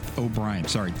Kenneth O'Brien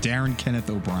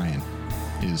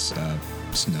is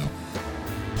Snow.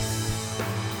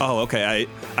 Oh, okay.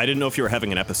 I didn't know if you were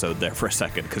having an episode there for a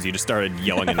second because you just started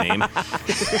yelling a name.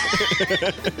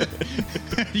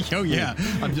 Oh yeah,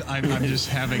 I'm just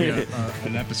having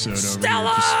an episode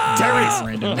Stella! over here.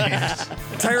 Random names.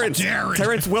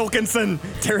 Terrence Wilkinson.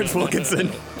 Terrence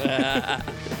Wilkinson.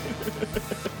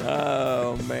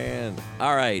 Oh man!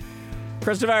 All right,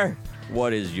 Christopher,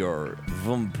 what is your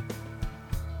VUMP?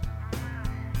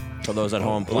 For those at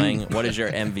home playing, what is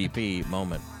your MVP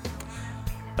moment?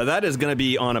 That is going to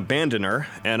be on Abandoner,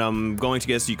 and I'm going to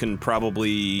guess you can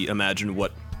probably imagine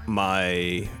what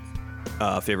my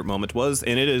favorite moment was,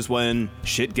 and it is when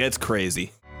shit gets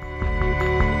crazy.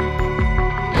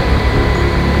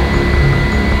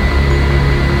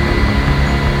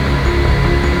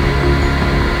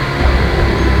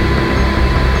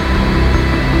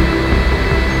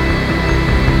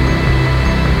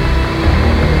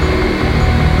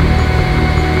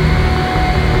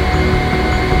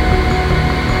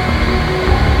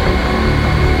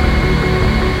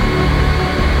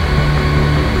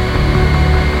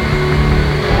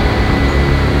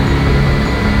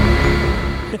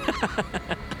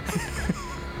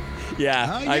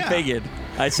 Yeah, I figured.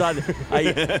 I saw.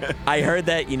 I heard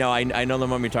that. You know, I know the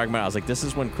moment you're talking about. I was like, this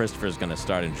is when Christopher's going to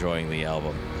start enjoying the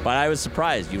album. But I was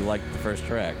surprised you liked the first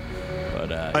track.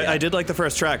 But I did like the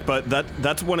first track, but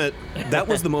that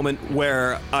was the moment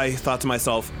where I thought to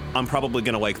myself, I'm probably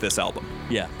going to like this album.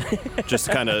 Yeah. Just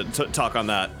to kind of talk on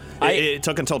that. It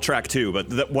took until track 2,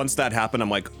 but once that happened, I'm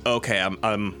like, okay,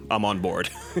 I'm on board.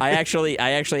 I actually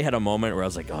had a moment where I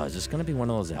was like, oh, is this going to be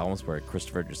one of those albums where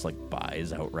Christopher just like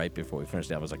buys outright before we finish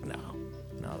the album? I was like,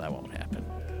 no, that won't happen.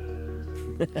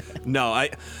 No,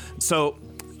 so,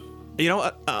 you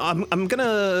know, I'm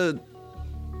gonna,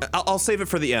 I'll save it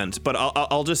for the end, but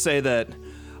I'll just say that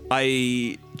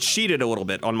I cheated a little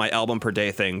bit on my album per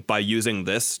day thing by using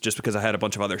this just because I had a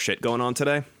bunch of other shit going on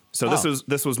today. So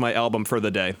this was my album for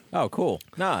the day. Oh, cool.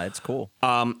 No, it's cool.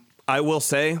 I will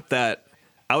say that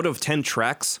out of 10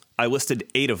 tracks, I listed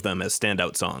 8 of them as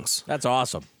standout songs. That's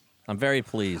awesome. I'm very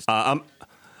pleased. I'm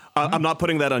not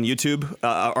putting that on YouTube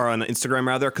or on Instagram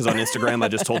rather, because on Instagram I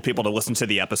just told people to listen to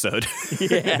the episode.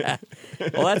 Yeah.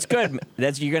 Well, that's good.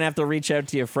 You're gonna have to reach out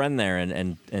to your friend there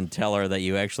and tell her that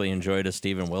you actually enjoyed a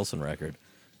Steven Wilson record.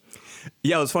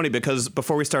 Yeah, it was funny because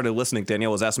before we started listening,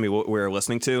 Danielle was asking me what we were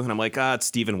listening to, and I'm like, it's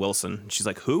Steven Wilson. And she's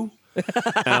like, who?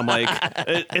 And I'm like,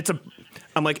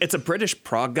 it's a British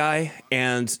prog guy,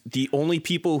 and the only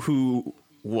people who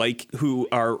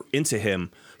are into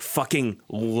him fucking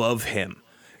love him.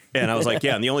 And I was like,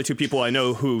 yeah, and the only 2 people I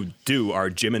know who do are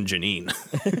Jim and Janine.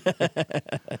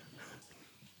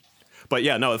 But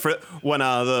yeah, no, when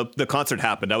the concert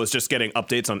happened, I was just getting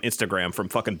updates on Instagram from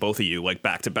fucking both of you, like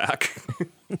back to back.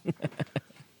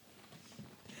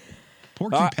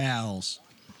 Porky Pals.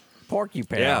 Porky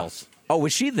Pals. Yeah. Oh,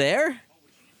 was she there?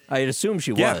 I'd assume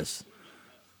she was.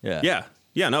 Yeah.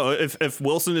 Yeah, no, if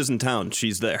Wilson is in town,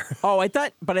 she's there. Oh, I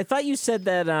thought you said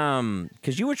that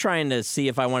because you were trying to see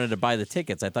if I wanted to buy the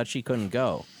tickets. I thought she couldn't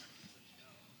go.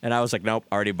 And I was like, nope,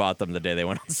 already bought them the day they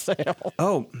went on sale.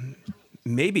 Oh,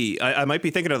 maybe. I might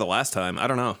be thinking of the last time. I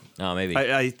don't know. Oh, maybe.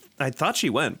 I thought she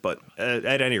went, but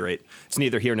at any rate, it's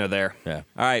neither here nor there. Yeah.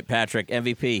 All right, Patrick,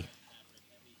 MVP.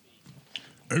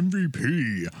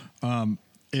 MVP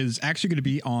is actually going to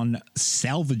be on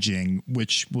Salvaging,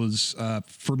 which was,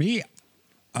 for me,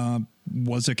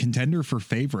 was a contender for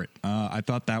favorite. I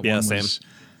thought that one was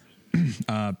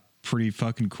pretty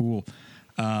fucking cool.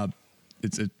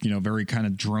 It's very kind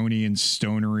of drony and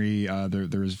stonery.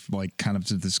 There's like kind of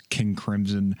this King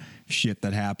Crimson shit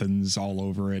that happens all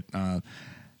over it. And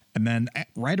then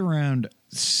right around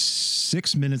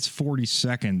 6 minutes 40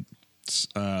 seconds,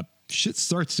 shit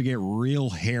starts to get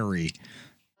real hairy.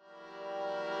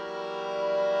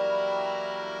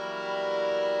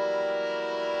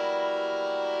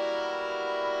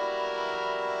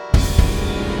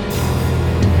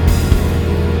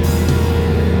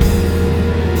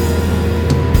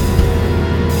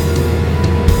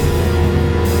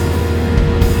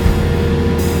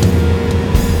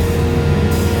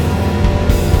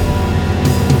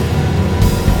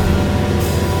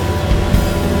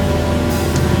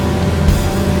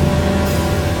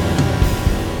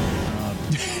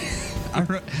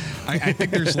 I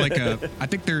think there's like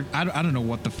I don't know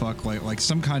what the fuck, like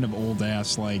some kind of old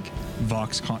ass like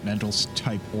Vox Continental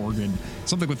type organ,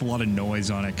 something with a lot of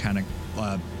noise on it, kind of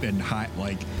and high,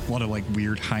 like a lot of like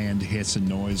weird high end hiss and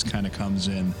noise kind of comes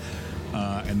in,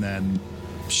 and then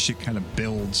shit kind of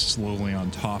builds slowly on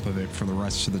top of it for the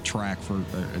rest of the track. For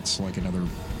it's like another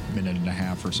minute and a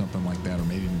half or something like that, or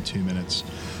maybe even 2 minutes.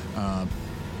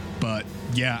 But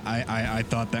yeah, I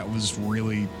thought that was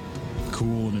really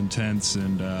cool and intense,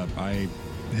 and I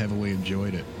heavily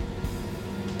enjoyed it.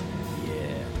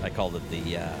 Yeah, I called it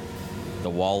the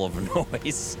wall of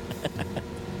noise.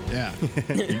 Yeah.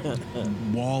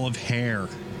 Wall of hair.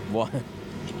 What?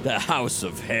 The House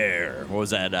of Hair. What was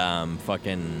that?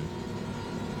 Fucking.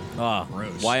 Oh,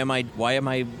 Gross. why am I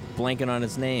blanking on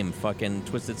his name? Fucking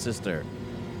Twisted Sister.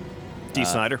 D.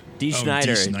 Snyder. D. Oh,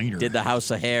 Snyder D. Snyder. did the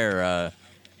House of Hair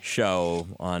show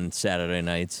on Saturday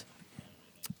nights.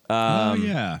 Oh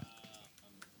yeah.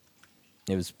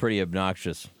 It was pretty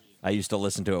obnoxious. I used to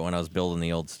listen to it when I was building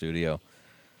the old studio.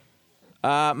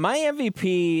 My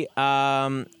MVP,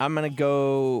 I'm going to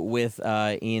go with,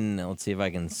 let's see if I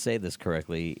can say this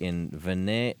correctly, in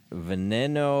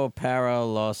Veneno para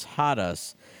los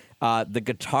Hadas. The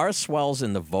guitar swells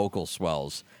and the vocal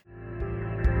swells.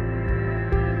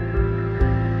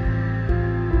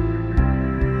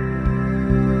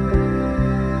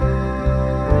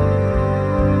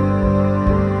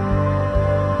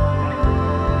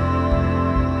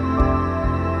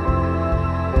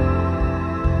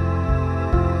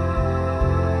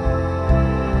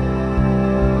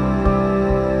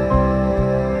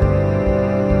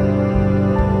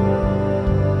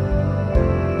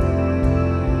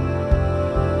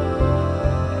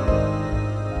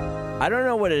 I don't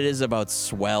know what it is about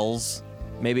swells.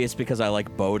 Maybe it's because I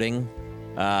like boating.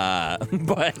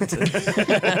 But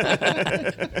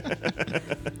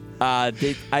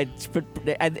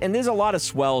and there's a lot of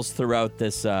swells throughout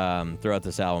this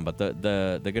album. But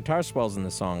the guitar swells in the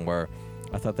song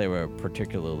I thought they were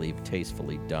particularly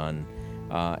tastefully done.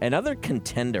 Another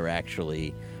contender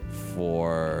actually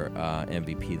for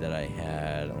MVP that I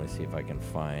had. Let me see if I can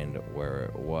find where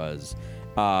it was.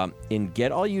 In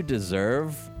Get All You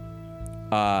Deserve.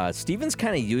 Steven's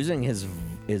kind of using his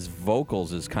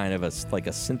vocals as kind of like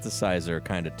a synthesizer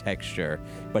kind of texture,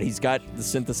 but he's got the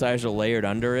synthesizer layered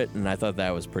under it, and I thought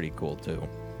that was pretty cool too.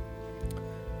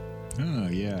 Oh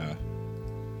yeah.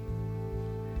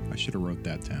 I should have wrote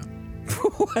that down.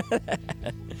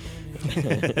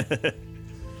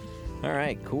 All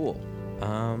right, cool.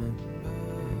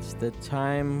 It's the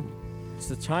time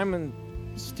and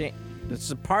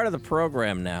it's a part of the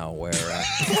program now where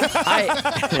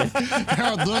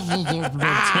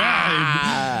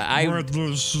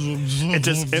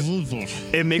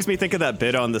It makes me think of that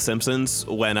bit on The Simpsons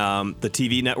when the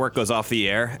TV network goes off the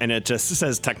air and it just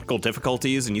says technical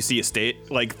difficulties, and you see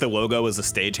like the logo is a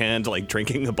stagehand like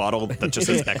drinking a bottle that just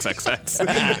says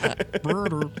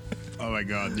XXX. Oh my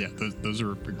god, yeah, those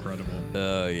are incredible.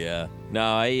 Oh yeah. No,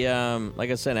 I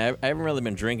like I said, I haven't really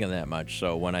been drinking that much.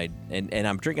 So when and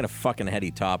I'm drinking a fucking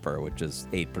heady topper, which is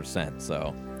 8%.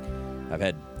 So I've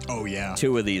had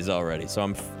 2 of these already. So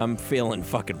I'm feeling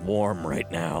fucking warm right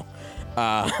now.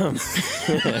 All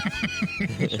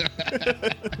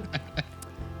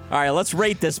right, let's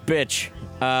rate this bitch.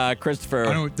 Christopher.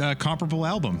 I know, comparable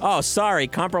album. Oh, sorry,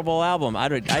 comparable album.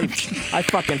 I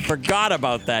fucking forgot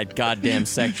about that goddamn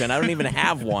section. I don't even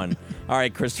have one. All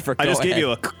right, Christopher. I just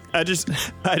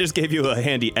gave you a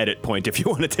handy edit point if you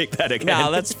want to take that again.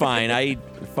 No, that's fine. I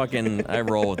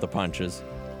roll with the punches.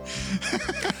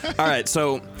 All right,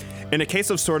 so in a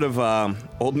case of sort of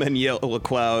Old Men Yell at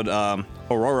Cloud,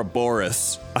 Aurora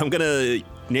Boreas, I'm gonna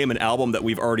name an album that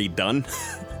we've already done.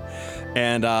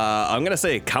 And I'm going to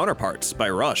say Counterparts by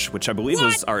Rush, which I believe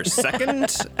was our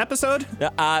second episode.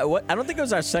 I don't think it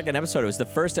was our second episode. It was the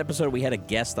first episode we had a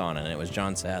guest on, and it was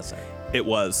John Sasser. It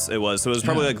was. So it was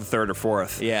probably like the third or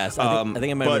fourth. Yes, I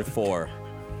think it might have been 4.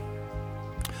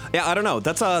 Yeah, I don't know.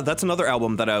 That's another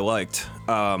album that I liked.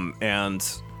 And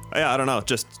yeah, I don't know.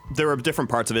 Just there were different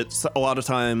parts of it. A lot of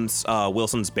times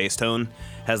Wilson's bass tone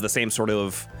has the same sort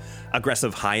of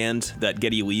aggressive high end that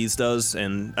Geddy Lee's does,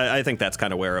 and I think that's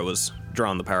kind of where it was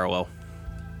drawing the parallel.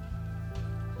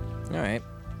 All right.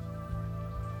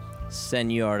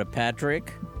 Senora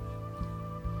Patrick.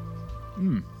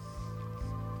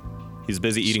 He's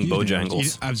busy eating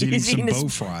Bojangles. I was eating some bow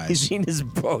fries. He's eating his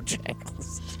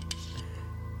Bojangles.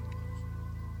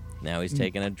 Now he's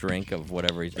taking a drink of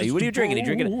whatever he's. What are you drinking?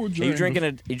 Are you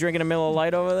drinking a Miller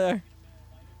Lite over there?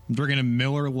 I'm drinking a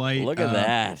Miller Lite. Look at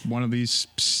that. One of these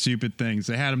stupid things.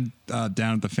 They had them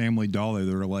down at the Family Dollar.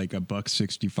 They were like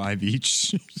 $1.65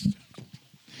 each.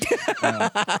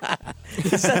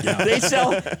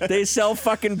 They sell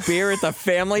fucking beer at the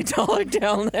Family Dollar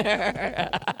down there.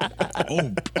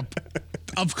 Oh,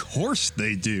 of course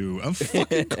they do. Of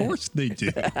fucking course they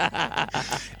do.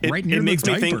 Right near it makes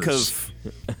the me think diapers. of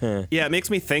it makes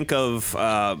me think of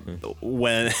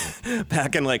when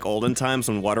back in like olden times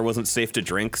when water wasn't safe to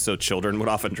drink, so children would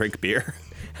often drink beer.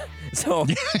 So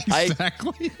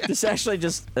Exactly. this actually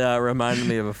just reminded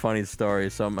me of a funny story.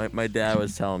 So my dad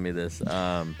was telling me this.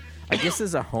 I guess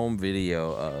there's a home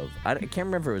video of, I can't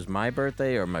remember if it was my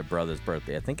birthday or my brother's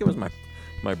birthday. I think it was my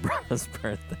brother's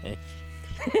birthday.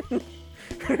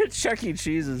 We're at Chuck E.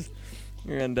 Cheese's,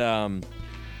 and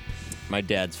my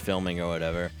dad's filming or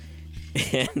whatever,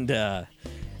 and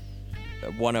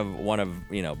one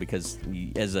of because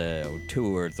as a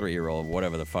 2 or 3 year old,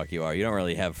 whatever the fuck you are, you don't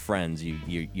really have friends.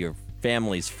 Your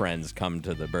family's friends come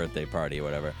to the birthday party or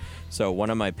whatever. So one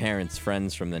of my parents'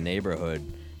 friends from the neighborhood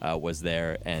was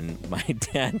there, and my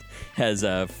dad has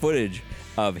footage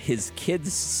of his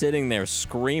kids sitting there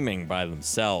screaming by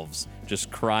themselves,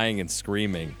 just crying and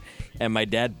screaming. And my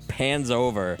dad pans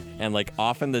over, and like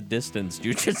off in the distance,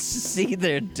 you just see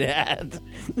their dad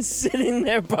sitting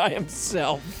there by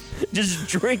himself, just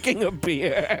drinking a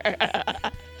beer.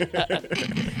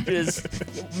 Just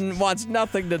wants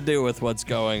nothing to do with what's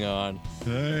going on.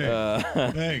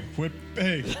 Hey, quit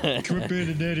being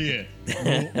an idiot.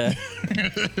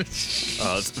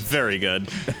 Oh, it's very good.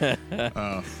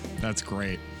 Oh, that's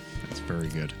great. That's very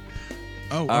good.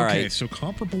 Oh, All okay. right. So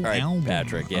comparable All right, album.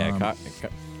 Patrick. Yeah,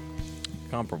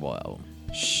 comparable album.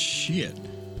 Shit.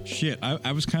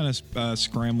 I was kind of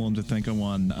scrambling to think of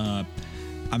one.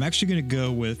 I'm actually going to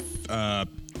go with, I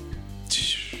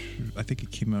think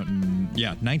it came out in,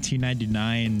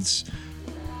 1999's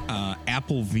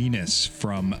Apple Venus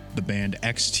from the band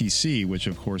XTC, which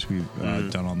of course we've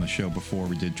done on the show before.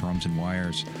 We did Drums and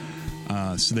Wires.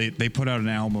 So they put out an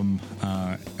album,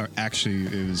 actually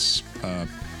it was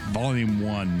volume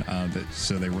 1,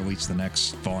 so they released the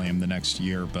next volume the next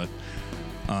year, but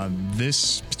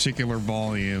this particular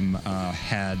volume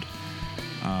had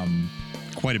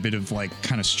quite a bit of like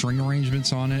kind of string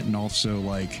arrangements on it, and also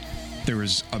like there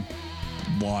was a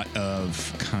lot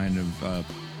of kind of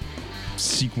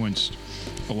sequenced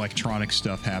electronic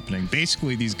stuff happening.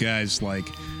 Basically, these guys like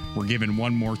were given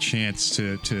one more chance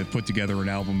to put together an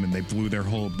album, and they blew their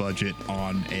whole budget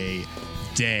on a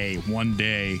one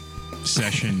day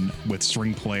session with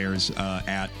string players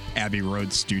at Abbey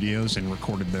Road Studios, and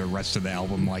recorded the rest of the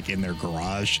album like in their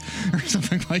garage or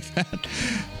something like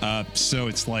that. So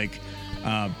it's like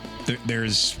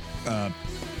there's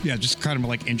just kind of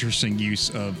like interesting use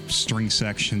of string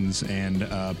sections and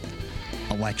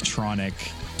electronic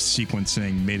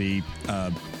sequencing, MIDI,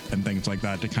 and things like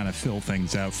that to kind of fill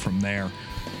things out from there.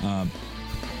 And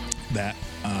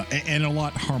a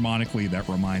lot harmonically that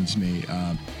reminds me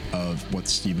of what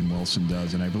Steven Wilson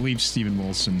does. And I believe Steven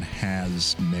Wilson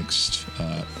has mixed,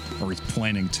 or he's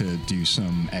planning to do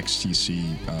some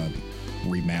XTC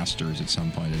remasters at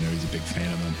some point. I know he's a big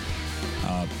fan of them.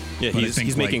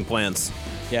 He's making plans.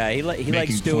 Yeah, he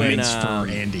likes doing for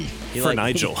Andy. For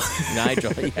Nigel.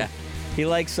 Nigel, yeah. He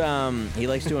likes doing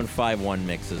 5/1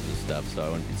 mixes and stuff, so I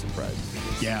wouldn't be surprised.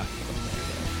 Yeah.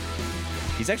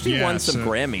 He's actually won some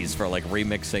Grammys for like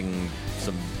remixing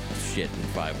some shit in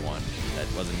 5/1 that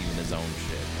wasn't even his own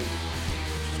shit.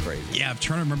 Which is crazy. Yeah, I'm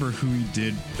trying to remember who he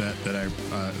did that I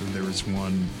there was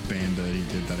one band that he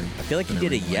did that I feel like he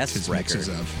did a Yes record.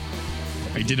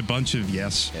 He did a bunch of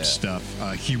Yes stuff.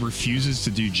 He refuses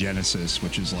to do Genesis,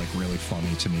 which is like really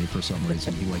funny to me for some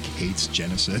reason. He like hates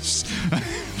Genesis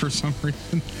for some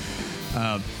reason.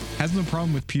 Has no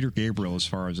problem with Peter Gabriel as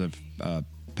far as I've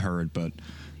heard, but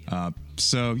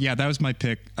so yeah, that was my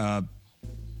pick.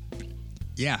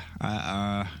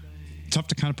 Tough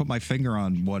to kind of put my finger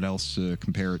on what else to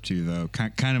compare it to, though.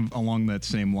 Kind of along that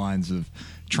same lines of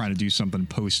trying to do something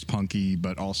post-punky,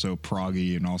 but also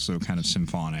proggy and also kind of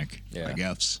symphonic, I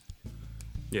guess.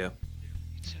 Yeah.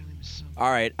 All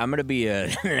right, I'm gonna be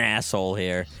an asshole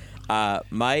here.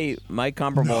 My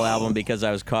comparable album, because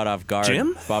I was caught off guard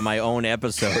by my own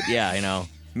episode. Yeah, I know.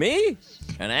 Me?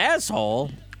 An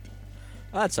asshole?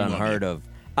 That's unheard of.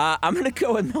 I'm gonna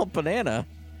go with Melt Banana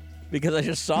because I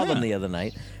just saw them the other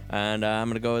night. And I'm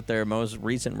going to go with their most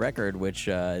recent record, which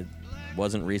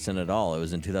wasn't recent at all. It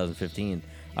was in 2015.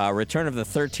 Return of the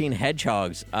 13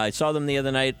 Hedgehogs. I saw them the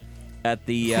other night at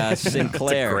the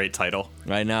Sinclair. That's a great title.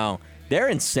 I know. They're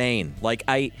insane. Like,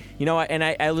 I'd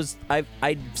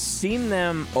seen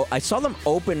them, I saw them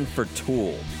open for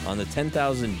Tool on the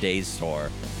 10,000 Days tour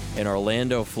in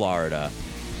Orlando, Florida.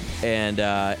 And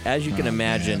as you can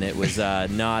imagine, it was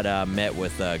not met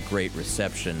with great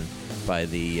reception. by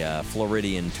the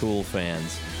Floridian Tool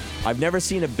fans. I've never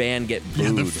seen a band get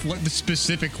booed. Yeah, the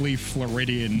specifically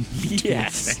Floridian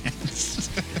yes. Tool fans.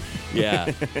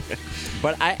 Yeah.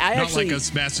 But I Not actually... like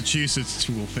us Massachusetts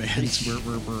Tool fans.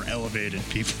 We're elevated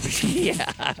people.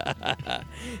 Yeah.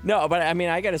 No, but I mean,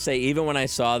 I got to say, even when I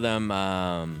saw them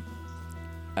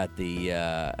at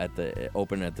the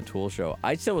open at the Tool show,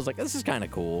 I still was like, this is kind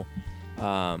of cool.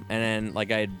 And then,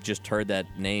 like, I had just heard that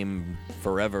name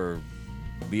forever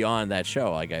beyond that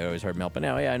show. Like, I always heard Melt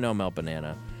Banana. Oh, yeah, I know Melt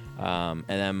Banana. And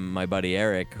then my buddy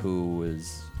Eric,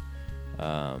 who's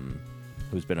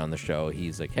been on the show,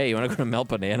 he's like, hey, you want to go to Melt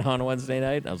Banana on Wednesday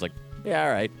night? And I was like, yeah,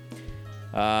 all right.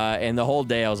 And the whole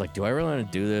day I was like, do I really want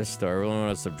to do this? Do I really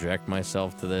want to subject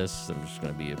myself to this? I'm just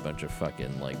going to be a bunch of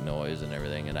fucking, like, noise and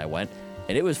everything. And I went,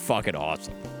 and it was fucking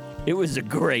awesome. It was a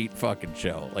great fucking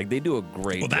show. Like, they do a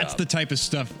great job. Well, that's the type of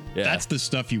stuff. Yeah. That's the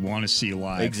stuff you want to see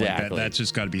live. Exactly. Like that's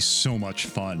just got to be so much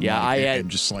fun. Yeah, like, and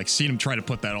just like seeing them try to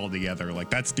put that all together. Like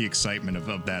that's the excitement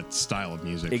of that style of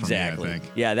music. Exactly. For me, I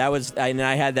think. Yeah, that was. And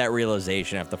I had that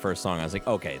realization after the first song. I was like,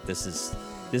 okay, this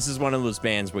is one of those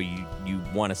bands where you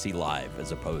want to see live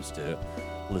as opposed to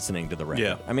listening to the record.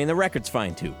 Yeah. I mean, the record's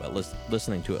fine too, but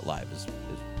listening to it live is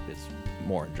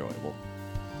more enjoyable.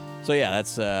 So yeah,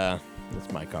 that's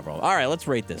my cover. All right, let's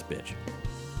rate this bitch.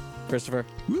 Christopher?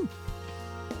 Woo.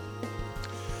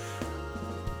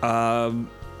 I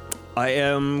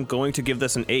am going to give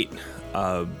this an 8.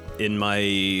 In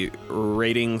my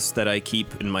ratings that I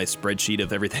keep in my spreadsheet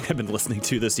of everything I've been listening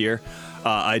to this year,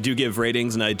 I do give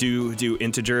ratings, and I do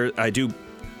integer. I do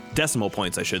decimal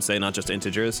points, I should say, not just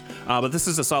integers. But this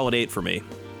is a solid 8 for me.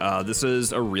 This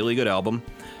is a really good album.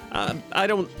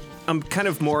 I'm kind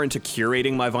of more into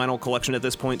curating my vinyl collection at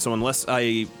this point, so unless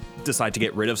I decide to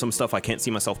get rid of some stuff, I can't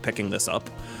see myself picking this up.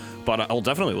 But I'll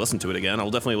definitely listen to it again. I'll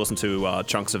definitely listen to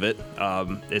chunks of it.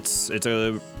 It's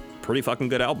a pretty fucking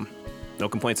good album. No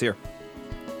complaints here.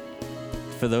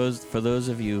 For those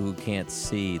of you who can't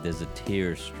see, there's a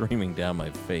tear streaming down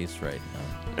my face right now.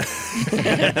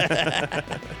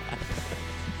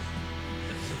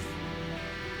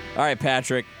 All right,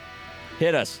 Patrick,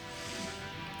 hit us.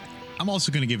 I'm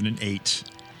also going to give it an 8.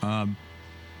 I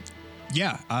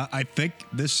think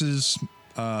this is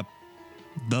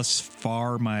thus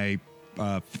far my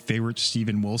favorite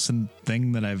Steven Wilson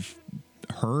thing that I've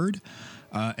heard.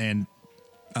 And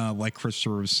like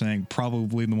Christopher was saying,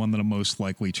 probably the one that I'm most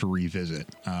likely to revisit.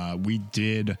 We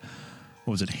did,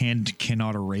 what was it, Hand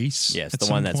Cannot Erase? Yes, the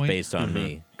one that's based on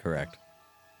me, correct.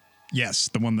 Yes,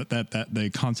 the one that the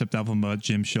concept album about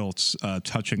Jim Schultz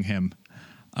touching him.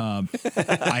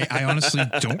 I honestly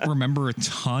don't remember a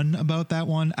ton about that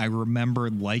one. I remember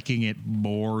liking it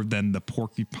more than the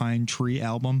Porcupine Tree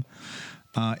album,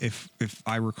 if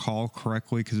I recall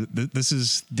correctly, because this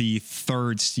is the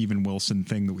third Steven Wilson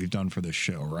thing that we've done for this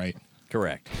show, right?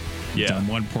 Correct. We've done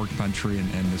one Porcupine Tree, and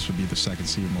this would be the second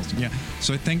Steven Wilson. Yeah,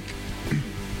 so I think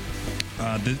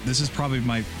this is probably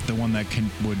the one that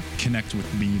would connect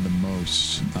with me the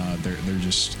most. They're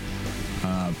just.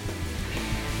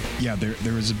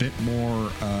 There was a bit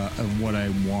more of what I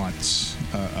want,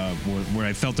 what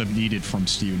I felt I've needed from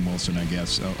Steven Wilson, I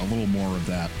guess. A little more of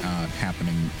that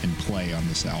happening in play on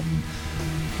this album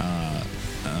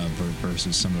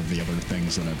versus some of the other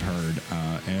things that I've heard.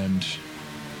 And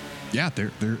yeah,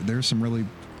 there's some really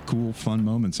cool, fun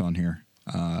moments on here.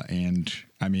 And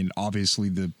I mean, obviously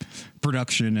the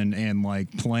production and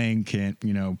like playing can't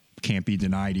be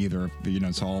denied either.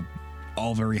 It's all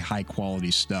very high quality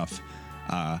stuff.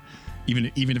 Even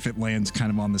if it lands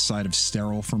kind of on the side of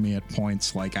sterile for me at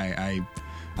points, like I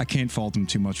can't fault him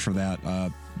too much for that.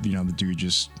 The dude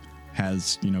just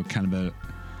has kind of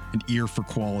an ear for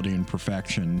quality and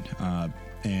perfection,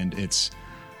 and it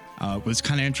was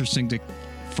kind of interesting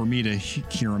for me to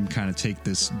hear him kind of take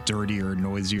this dirtier,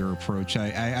 noisier approach.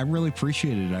 I really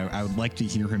appreciated it. I would like to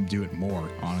hear him do it more.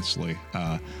 Honestly,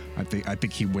 I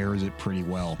think he wears it pretty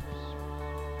well.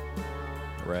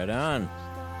 Right on.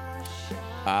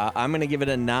 I'm going to give it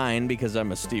a 9 because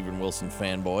I'm a Steven Wilson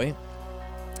fanboy.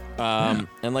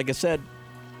 And like I said,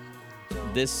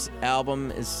 this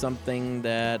album is something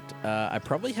that I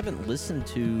probably haven't listened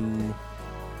to.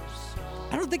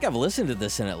 I don't think I've listened to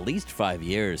this in at least 5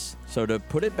 years. So to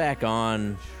put it back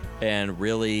on and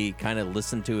really kind of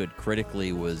listen to it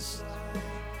critically was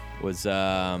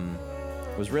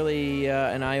really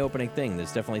an eye-opening thing.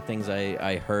 There's definitely things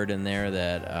I heard in there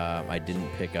that I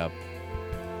didn't pick up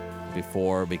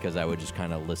before because I would just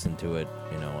kind of listen to it,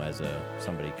 as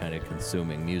somebody kind of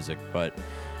consuming music. But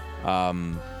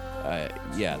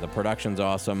yeah, the production's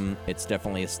awesome. It's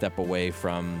definitely a step away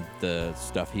from the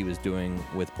stuff he was doing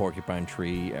with Porcupine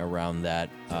Tree around that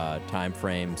time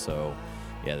frame. So,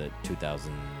 yeah, the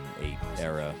 2008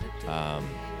 era.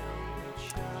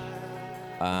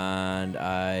 And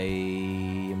I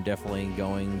am definitely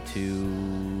going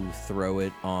to throw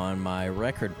it on my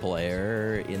record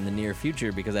player in the near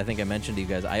future because I think I mentioned to you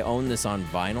guys, I own this on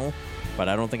vinyl, but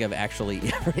I don't think I've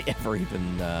actually ever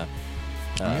even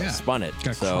spun it.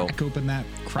 Gotta so crack open that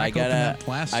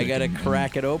plastic. I gotta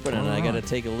crack it open and I gotta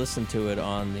take a listen to it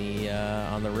on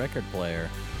the record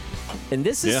player. And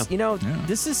this is,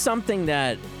 this is something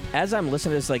that as I'm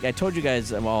listening to this, like I told you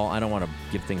guys, well, I don't want to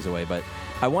give things away, but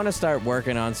I want to start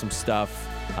working on some stuff,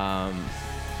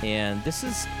 and this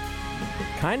is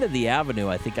kind of the avenue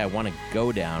I think I want to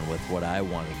go down with what I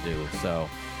want to do. So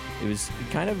it was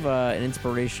kind of an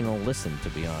inspirational listen, to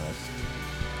be honest,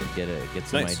 to get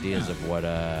some ideas of what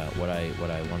I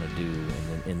want to do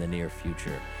in the near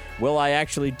future. Will I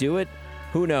actually do it?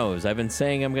 Who knows? I've been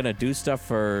saying I'm gonna do stuff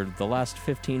for the last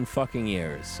 15 fucking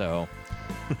years, so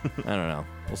I don't know.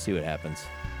 We'll see what happens.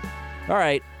 All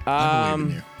right. I believe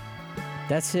in you.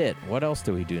 That's it. What else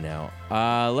do we do now?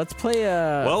 Let's play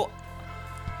a...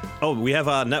 we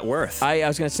have net worth. I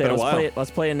was going to say,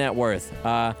 let's play a net worth.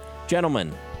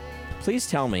 Gentlemen, please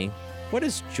tell me, what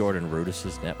is Jordan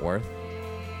Rudis' net worth?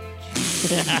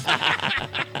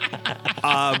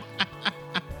 I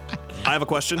have a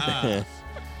question.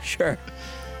 Sure.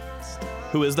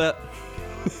 Who is that?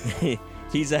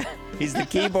 He's the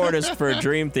keyboardist for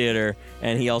Dream Theater,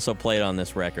 and he also played on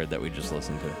this record that we just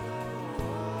listened to.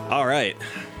 All right.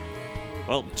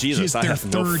 Well, Jesus, I have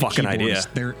no fucking idea.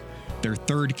 Their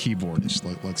third keyboardist.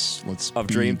 Let's of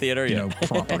be, Dream Theater,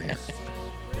 proper here.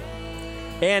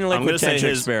 And Liquid Tension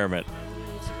Experiment.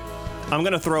 I'm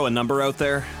gonna throw a number out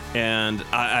there, and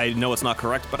I know it's not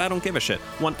correct, but I don't give a shit.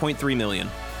 1.3 million.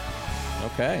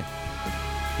 Okay.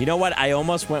 You know what? I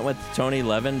almost went with Tony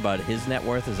Levin, but his net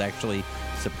worth is actually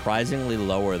surprisingly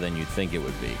lower than you'd think it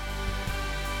would be.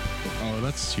 Oh,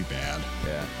 that's too bad.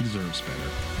 Yeah. He deserves better.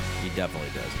 He definitely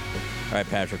does. All right,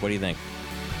 Patrick, what do you think?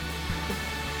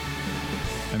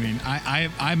 I mean,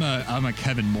 I'm a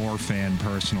Kevin Moore fan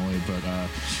personally, but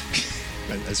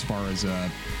as far as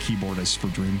keyboardists for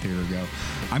Dream Theater go,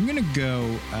 I'm gonna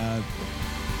go.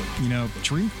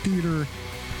 Dream Theater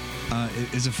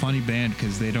is a funny band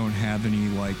because they don't have any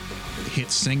like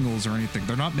hit singles or anything.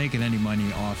 They're not making any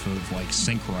money off of like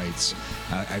sync rights.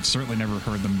 I've certainly never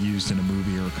heard them used in a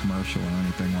movie or a commercial or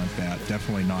anything like that.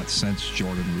 Definitely not since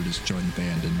Jordan Rudis joined the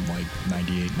band in like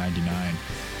 98, 99.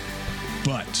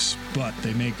 But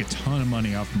they make a ton of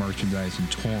money off merchandise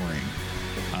and touring.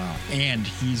 And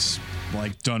he's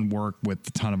like done work with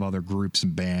a ton of other groups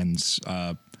and bands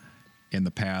in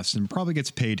the past and probably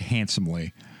gets paid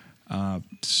handsomely.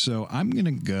 So I'm going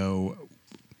to go,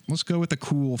 let's go with a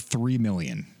cool $3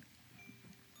 million.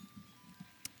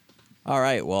 All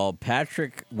right. Well,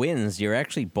 Patrick wins. You're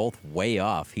actually both way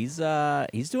off. He's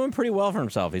doing pretty well for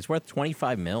himself. He's worth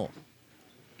 $25 million.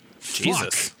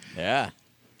 Jesus. Fuck. Yeah.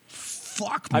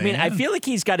 Fuck, man. I mean, I feel like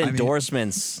he's got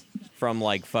endorsements from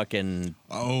like fucking...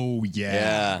 Oh,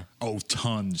 yeah. Oh,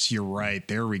 tons. You're right.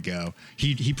 There we go.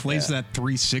 He plays that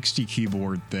 360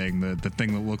 keyboard thing, the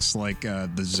thing that looks like the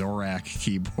Zorak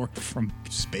keyboard from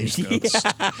Space Ghost. He's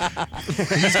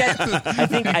got, I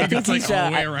think he's all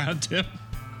the way around him.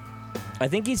 I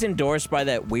think he's endorsed by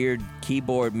that weird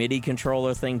keyboard MIDI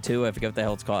controller thing too. I forget what the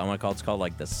hell it's called. I want to call it's called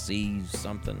like the C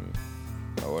something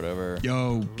or whatever.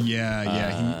 Oh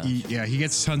yeah. He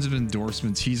gets tons of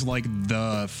endorsements. He's like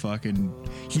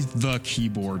he's the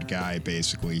keyboard guy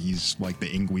basically. He's like the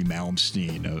Yngwie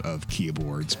Malmsteen of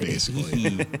keyboards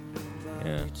basically.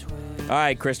 Yeah. All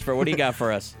right, Christopher, what do you got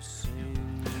for us?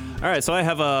 All right, so I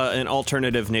have an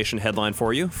alternative nation headline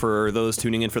for you for those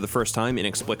tuning in for the first time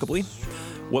inexplicably.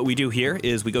 What we do here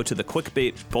is we go to the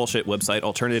clickbait bullshit website,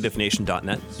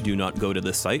 alternativenation.net. Do not go to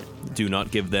this site. Do not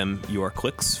give them your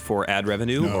clicks for ad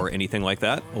revenue or anything like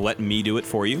that. Let me do it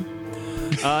for you.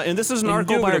 And this is an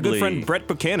article by our good friend Brett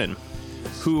Buchanan,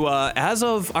 who, as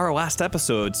of our last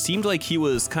episode, seemed like he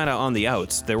was kind of on the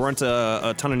outs. There weren't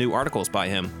a ton of new articles by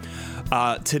him.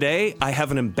 Today, I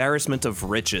have an embarrassment of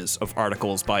riches of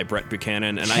articles by Brett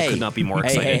Buchanan, and I could not be more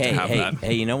excited to have that.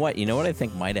 Hey, you know what? You know what I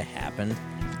think might have happened?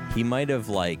 He might have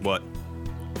What?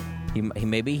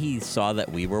 Maybe he saw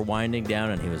that we were winding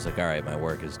down, and he was like, "All right, my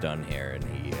work is done here," and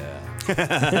he.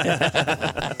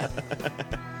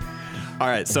 All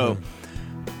right, so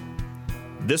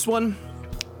this one,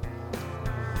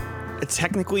 it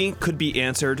technically could be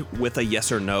answered with a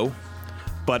yes or no,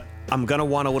 but I'm gonna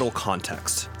want a little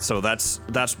context. So that's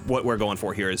what we're going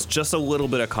for here, is just a little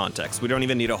bit of context. We don't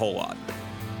even need a whole lot.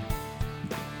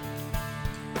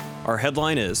 Our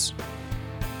headline is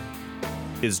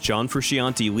John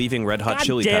Frusciante leaving Red Hot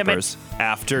Chili Peppers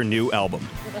after new album?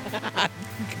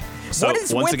 So What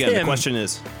is once with again, the him? question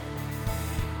is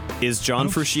John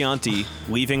Frusciante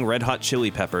leaving Red Hot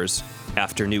Chili Peppers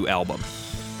after new album?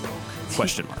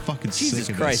 Question mark. Fucking Jesus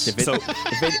sick of Christ! this.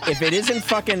 If it isn't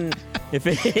fucking if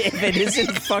it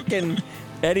isn't fucking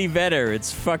Eddie Vedder,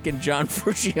 it's fucking John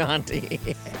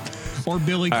Frusciante. Or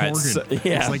Billy All right, Corgan. so-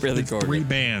 yeah, it's like Billy the Corgan. 3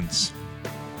 bands.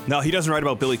 No, he doesn't write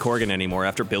about Billy Corgan anymore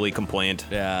after Billy complained.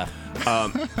 Yeah.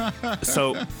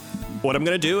 So what I'm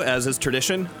going to do, as is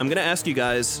tradition, I'm going to ask you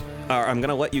guys, or I'm going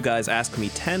to let you guys ask me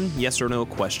 10 yes or no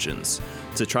questions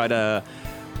to try to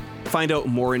find out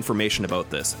more information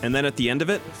about this. And then at the end of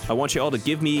it, I want you all to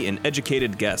give me an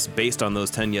educated guess based on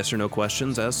those 10 yes or no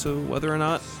questions as to whether or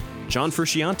not John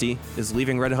Frusciante is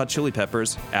leaving Red Hot Chili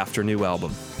Peppers after new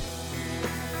album.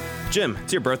 Jim,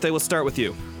 it's your birthday. Let's start with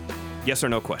you. Yes or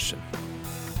no question.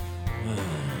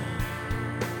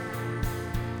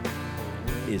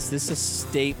 Is this a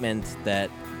statement that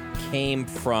came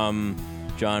from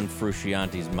John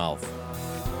Frusciante's mouth?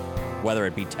 Whether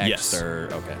it be text Yes. or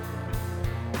okay.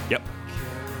 Yep.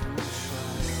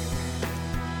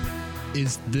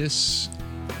 Is this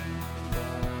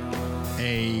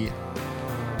a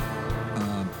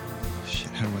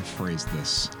shit, how do I phrase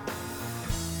this?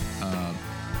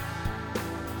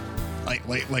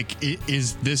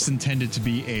 Is this intended to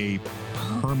be a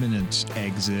permanent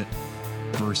exit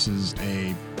versus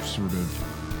a sort of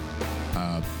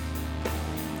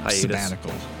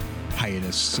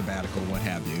hiatus, sabbatical, what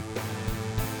have you?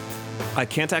 I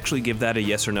can't actually give that a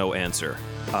yes or no answer.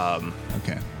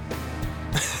 Okay.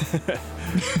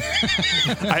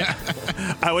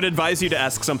 I would advise you to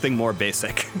ask something more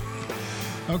basic.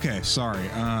 Okay, sorry.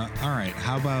 All right.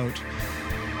 How about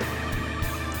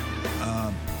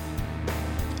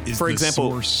is For the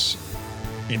example- source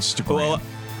Instagram?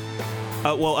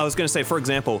 Well, I was going to say, for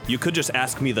example, you could just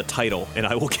ask me the title, and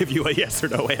I will give you a yes or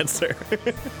no answer.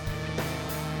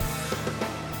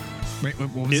 Wait,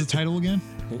 what was the title again?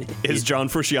 Is John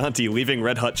Frusciante leaving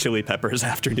Red Hot Chili Peppers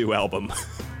after new album?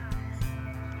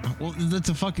 Well, that's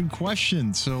a fucking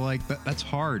question. So, like, that's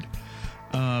hard.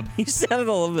 You sounded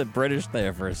a little bit British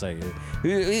there for a second.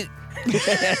 Wait,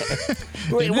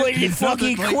 what is the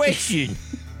fucking question?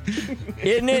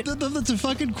 Isn't it? That's a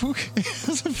fucking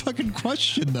that's a fucking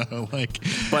question, though. Like,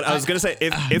 But I was going to say,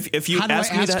 if you how do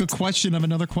ask I me ask that, a question of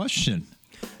another question?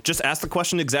 just ask the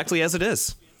question exactly as it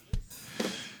is.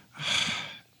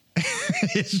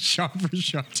 Is John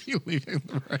Frusciante leaving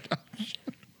the Red Hot?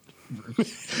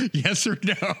 Yes or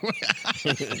no?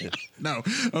 No.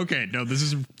 Okay. No. This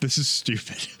is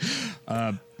stupid.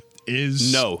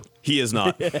 Is No, he is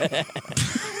not.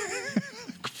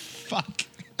 fuck.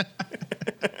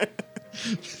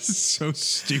 This is so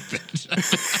stupid.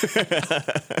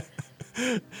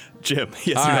 Jim,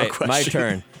 yes All or no right, question. my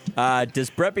turn. Does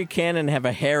Brett Buchanan have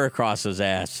a hair across his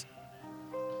ass?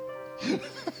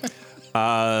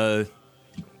 I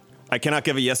cannot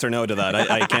give a yes or no to that.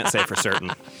 I can't say for certain.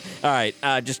 All right,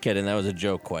 just kidding. That was a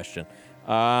joke question.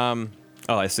 Oh,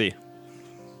 I see.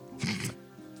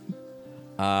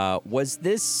 Was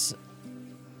this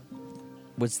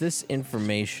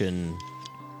information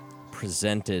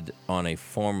presented on a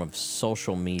form of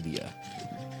social media?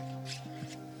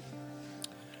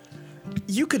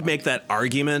 You could make that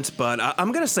argument, but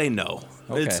I'm gonna say no.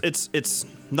 Okay. It's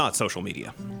not social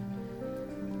media,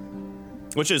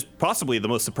 which is possibly the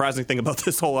most surprising thing about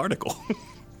this whole article.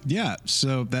 Yeah.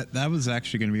 So that was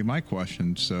actually going to be my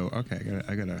question. So okay,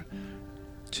 I gotta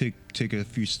take a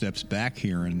few steps back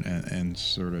here and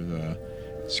sort of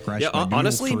scratch my noodle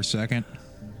honestly, for a second.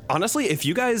 Honestly, if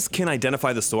you guys can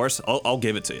identify the source, I'll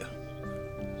give it to you.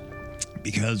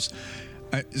 Because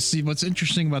see, what's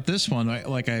interesting about this one,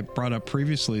 like I brought up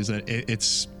previously, is that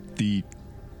it's the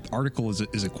article is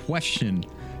a question.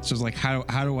 So it's like, how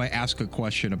do I ask a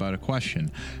question about a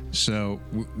question? So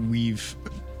we've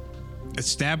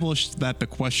established that the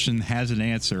question has an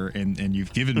answer, and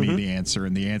you've given me the answer,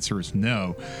 and the answer is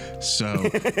no. So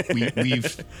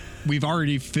we've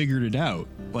already figured it out.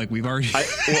 Like we've already.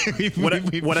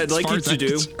 What I'd like you to do,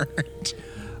 concerned.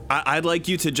 I'd like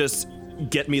you to just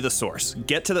get me the source.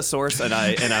 Get to the source, and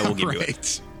I will give you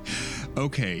it. Right.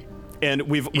 Okay. And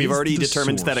we've Is already the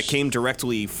determined that it source- came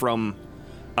directly from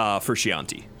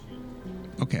Frusciante.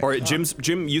 Okay. Or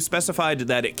Jim, you specified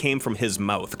that it came from his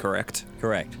mouth, correct?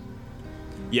 Correct.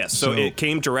 Yes. So So- it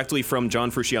came directly from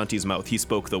John Frusciante's mouth. He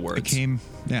spoke the words.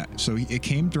 It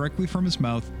came directly from his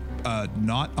mouth.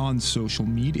 not on social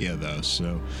media though.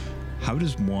 So how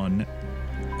does one?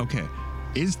 Okay,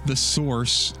 is the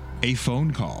source a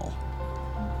phone call?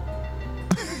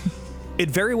 It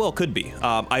very well could be.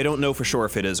 I don't know for sure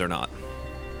if it is or not.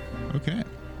 Okay.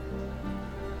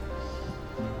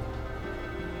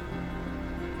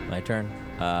 My turn.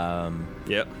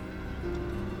 Yep.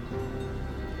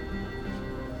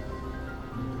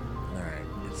 All right.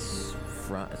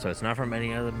 So it's not from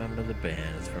any other member of the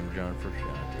band. It's from John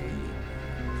Frusciante.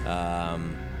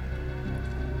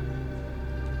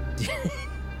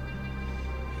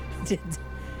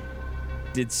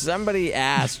 Did somebody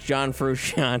ask John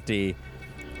Frusciante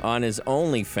on his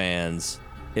OnlyFans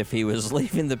if he was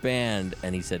leaving the band,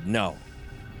 and he said no?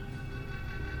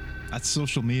 That's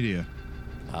social media.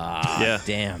 Yeah.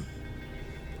 Damn.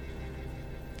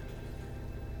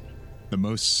 The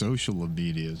most social of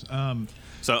medias.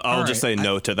 So I'll just say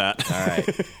no to that. All right.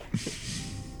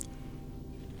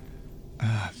 All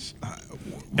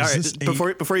right,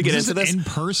 before you get into this,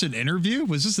 in-person interview?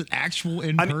 Was this an actual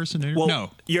in-person interview? Well,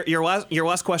 no. Your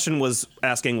last question was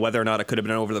asking whether or not it could have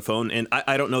been over the phone, and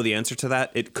I don't know the answer to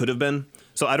that. It could have been,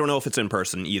 so I don't know if it's in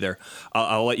person either.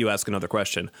 I'll let you ask another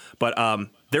question. But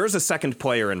there is a second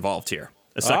player involved here,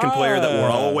 a second player that we're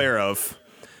all aware of,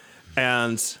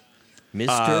 and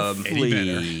Mr.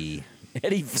 Flea.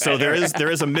 Eddie Vedder. So there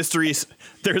is a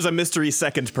mystery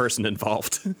second person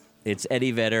involved. It's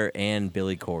Eddie Vedder and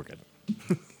Billy Corgan.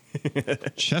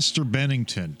 Chester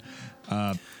Bennington.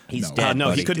 He's dead. No,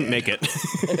 buddy. he couldn't make it.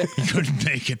 He couldn't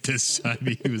make it this time.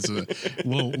 He was a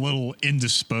little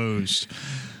indisposed.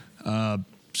 Okay.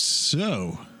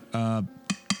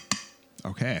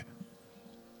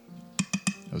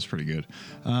 That was pretty good.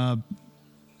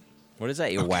 What is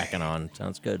that you're whacking on?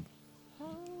 Sounds good.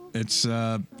 It's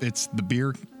the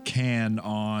beer can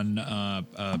on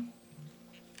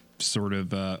sort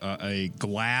of a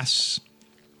glass.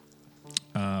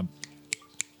 What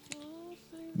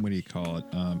do you call it?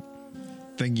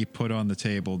 Thing you put on the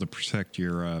table to protect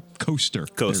your coaster.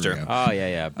 Coaster. There we go. Oh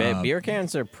yeah. Beer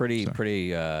cans are pretty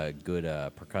good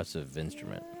percussive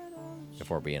instrument. If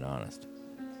we're being honest.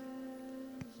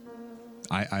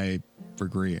 I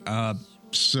agree.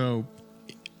 So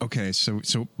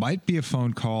it might be a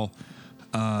phone call.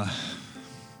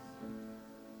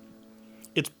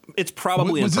 It's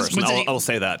probably in Was this- person. was it- I'll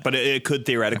say that, but it could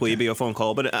theoretically be a phone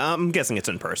call. But I'm guessing it's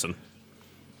in person.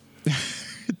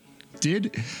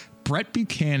 Did Brett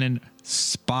Buchanan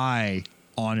spy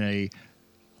on a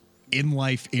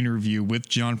in-life interview with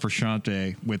John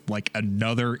Frusciante with like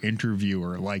another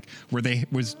interviewer? Like,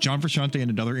 was John Frusciante and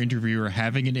another interviewer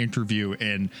having an interview,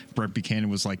 and Brett Buchanan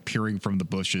was like peering from the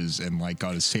bushes and like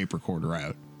got his tape recorder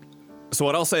out? So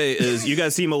what I'll say is you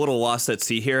guys seem a little lost at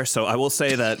sea here. So I will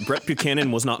say that Brett Buchanan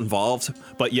was not involved,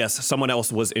 but yes, someone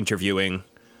else was interviewing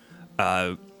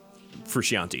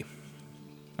Frusciante.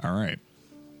 All right.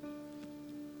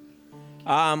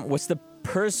 Was the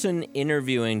person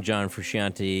interviewing John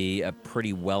Frusciante a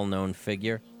pretty well-known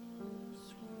figure?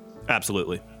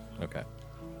 Absolutely. Okay.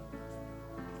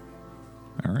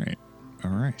 All right.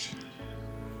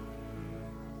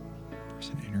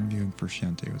 Person interviewing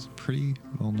Frusciante was a pretty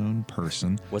well-known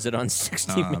person. Was it on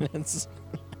 60 Minutes?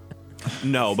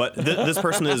 No, but this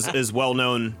person is well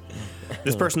known.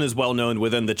 This person is well known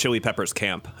within the Chili Peppers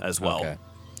camp as well. Okay.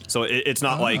 So it's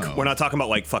not like we're not talking about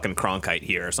like fucking Cronkite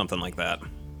here or something like that.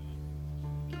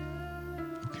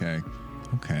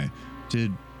 Okay.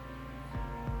 Did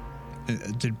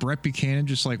Brett Buchanan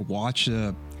just like watch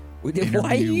a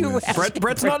Why are you asking?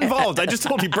 Brett's not involved. I just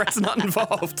told you Brett's not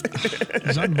involved.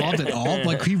 He's not involved at all?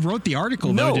 Like, he wrote the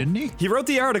article, though, didn't he? He wrote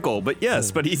the article, but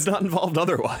yes, but he's not involved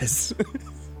otherwise.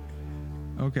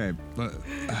 Okay, but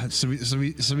so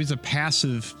he's a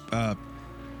passive,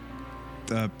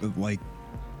 like,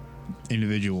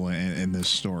 individual in this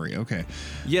story. Okay.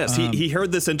 Yes, he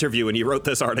heard this interview and he wrote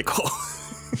this article.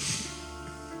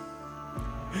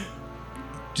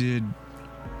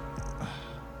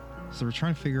 So we're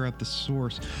trying to figure out the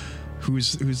source.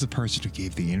 Who's the person who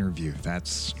gave the interview?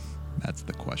 That's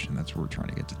the question. That's what we're trying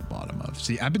to get to the bottom of.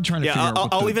 See, I've been trying to figure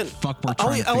out what the fuck we're trying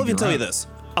to figure out. I'll even tell you this.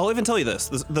 I'll even tell you this.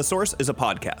 The source is a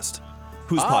podcast.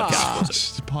 Whose podcast was it?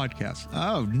 It's a podcast.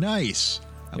 Oh, nice.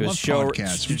 I It was love Joe-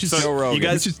 podcasts. We so- should- Joe Rogan.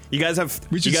 You guys have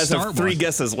start three one.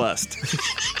 guesses left.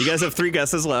 You guys have 3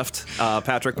 guesses left.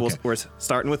 Patrick, Okay. we're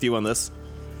starting with you on this.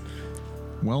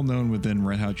 well known within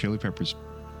Red Hot Chili Peppers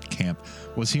camp.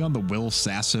 Was he on the Will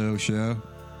Sasso show?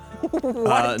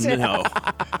 No.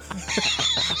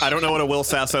 I don't know what a Will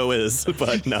Sasso is,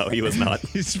 but no, he was not.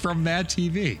 He's from Mad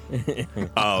TV.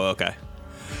 Oh, okay.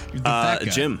 He's the fat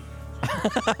guy. Jim.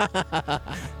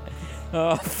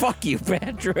 Oh, fuck you,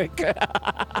 Patrick.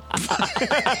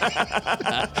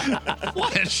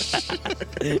 What?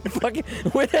 Fucking,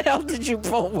 where the hell did you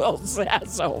pull Will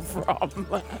Sasso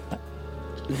from?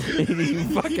 You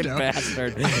fucking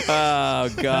bastard. Oh,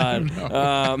 God.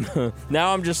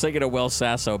 Now I'm just thinking of Will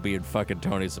Sasso being fucking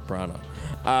Tony Soprano.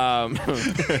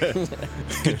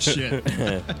 Good shit.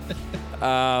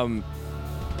 Oh,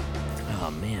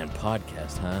 man,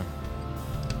 podcast, huh?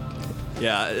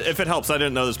 Yeah, if it helps, I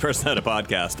didn't know this person had a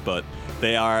podcast, but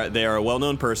they are a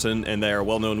well-known person, and they are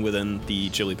well-known within the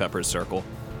Chili Peppers circle.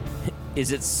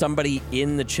 Is it somebody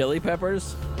in the Chili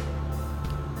Peppers?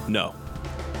 No.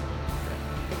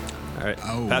 All right,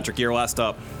 Oh. Patrick, you're last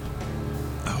up.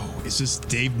 Oh, is this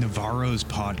Dave Navarro's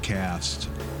podcast?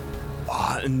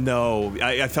 No,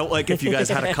 I felt like if you guys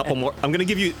had a couple more, I'm gonna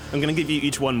give you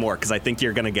each one more because I think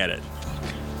you're gonna get it.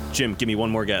 Jim, give me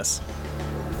one more guess.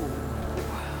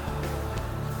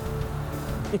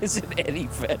 Is it Eddie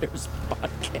Vedder's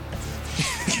podcast?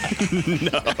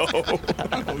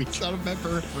 Oh, he's not a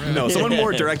member. No, someone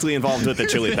more directly involved with the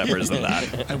Chili Peppers than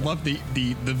that. I love the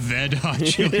Ved Hot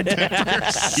Chili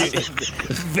Peppers.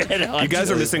 You guys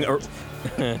are missing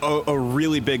a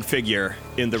really big figure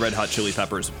in the Red Hot Chili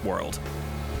Peppers world.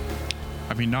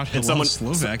 I mean, not It's Hillel someone-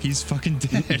 Slovak. He's fucking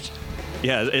dead.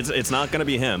 Yeah, it's not going to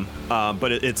be him,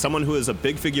 but it's someone who is a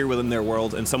big figure within their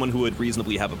world and someone who would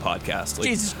reasonably have a podcast. Like,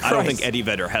 Jesus I don't Christ. think Eddie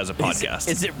Vedder has a podcast.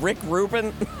 Is it Rick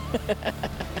Rubin?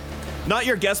 Not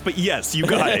your guess, but yes, you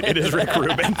got it. It is Rick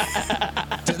Rubin.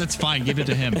 That's fine. Give it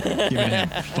to him. Give it to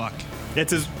him. Fuck.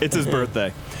 It's his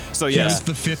birthday. So He's yes.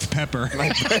 the fifth pepper.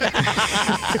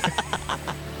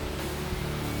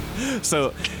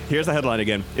 So here's the headline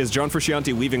again. Is John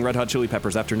Frusciante leaving Red Hot Chili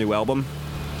Peppers after new album?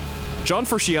 John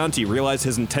Frusciante realized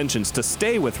his intentions to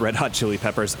stay with Red Hot Chili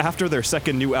Peppers after their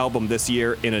second new album this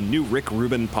year in a new Rick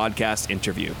Rubin podcast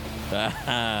interview.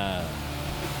 I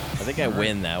think I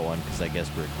win that one because I guess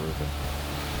Rick Rubin.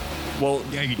 Well,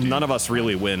 Yeah, you do. none of us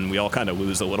really win. We all kind of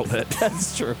lose a little bit.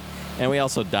 That's true. And we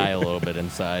also die a little bit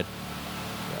inside.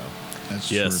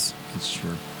 That's Yes. true. That's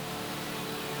true.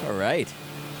 All right.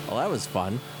 Well, that was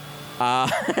fun.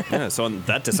 Yeah, so on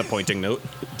that disappointing note,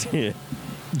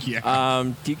 Yeah.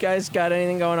 Do you guys got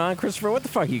anything going on? Christopher, what the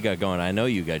fuck you got going on? I know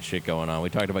you got shit going on. We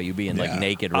talked about you being like Yeah.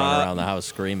 naked running around the house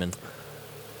screaming.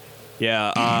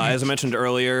 yeah, as I mentioned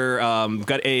earlier,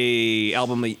 got a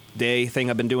album a day thing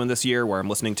I've been doing this year where I'm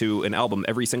listening to an album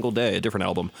every single day, a different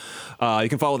album. You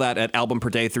can follow that at Album Per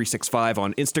Day 365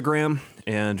 on Instagram,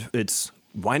 and it's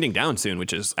winding down soon,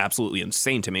 which is absolutely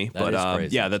insane to me. That is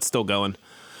crazy. Yeah, that's still going.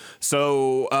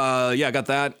 So, yeah, I got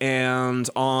that. And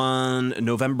on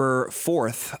November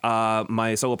 4th,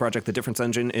 my solo project, The Difference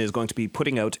Engine, is going to be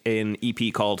putting out an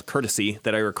EP called Courtesy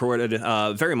that I recorded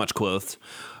very much clothed.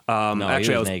 No, he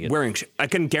Actually, I was was naked. wearing, I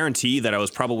can guarantee that I was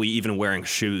probably even wearing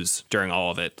shoes during all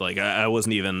of it. Like, I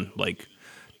wasn't even, like,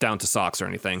 down to socks or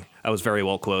anything. I was very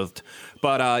well clothed.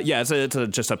 But, yeah, it's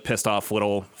just a pissed off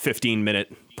little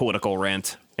 15-minute political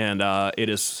rant. And it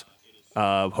is...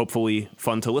 hopefully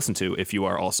fun to listen to if you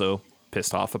are also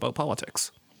pissed off about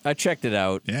politics. I checked it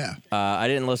out. Yeah. I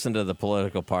didn't listen to the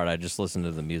political part. I just listened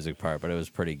to the music part, but it was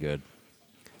pretty good.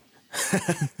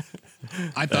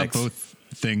 I thought both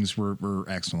things were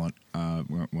excellent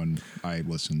when I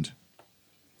listened.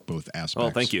 Both aspects.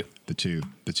 Oh, thank you. The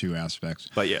two aspects.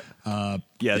 But yeah, it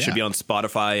should yeah. be on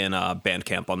Spotify and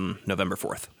Bandcamp on November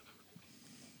 4th.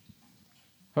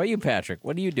 How about you, Patrick?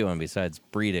 What are you doing besides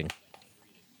breeding?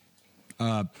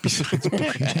 Besides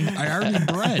breeding, I already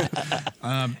bred.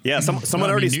 Yeah, someone I mean,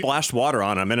 already splashed water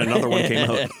on him, and another one came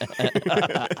out.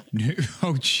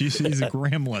 Oh, jeez, he's a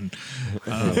gremlin.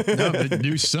 No,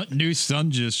 the new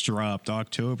sun just dropped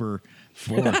October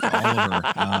 4th.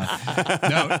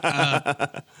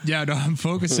 Oliver. I'm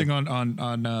focusing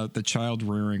on the child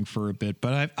rearing for a bit,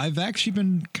 but I've actually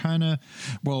been kind of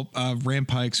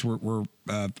Rampikes.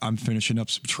 I'm finishing up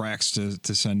some tracks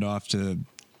to send off to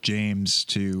James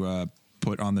to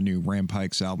put on the new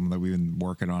Rampikes album that we've been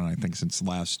working on, I think, since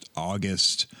last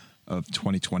August of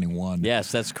 2021.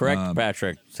 Yes, that's correct,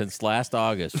 Patrick. Since last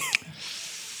August.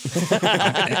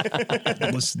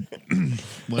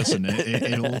 Listen,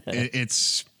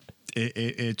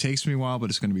 it takes me a while, but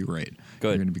it's going to be great. Good.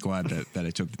 You're going to be glad that I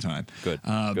took the time. Good.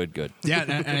 Good. Yeah,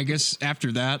 and I guess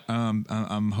after that,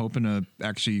 I'm hoping to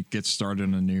actually get started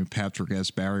on a new Patrick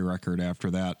S. Barry record after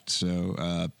that. So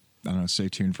I don't know. Stay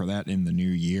tuned for that in the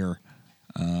new year.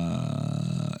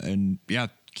 And yeah,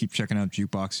 keep checking out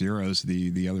Jukebox Zeros,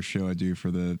 the other show I do for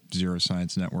the Zero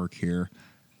Science Network here.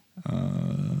 I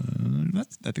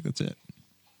think that's it.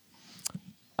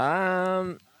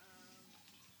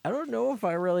 I don't know if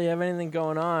I really have anything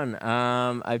going on.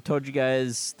 I've told you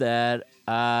guys that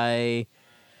I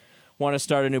want to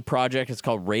start a new project. It's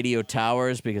called Radio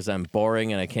Towers because I'm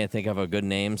boring and I can't think of a good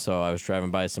name. So I was driving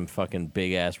by some fucking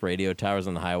big-ass radio towers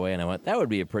on the highway, and I went, that would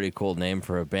be a pretty cool name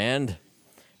for a band.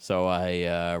 So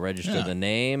I registered the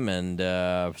name and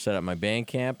set up my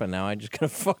Bandcamp, and now I'm just going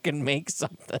to fucking make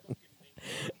something.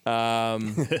 Other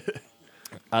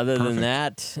than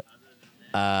that,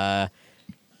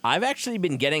 I've actually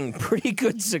been getting pretty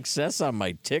good success on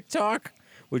my TikTok,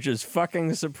 which is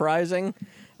fucking surprising.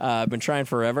 I've been trying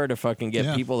forever to fucking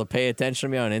get people to pay attention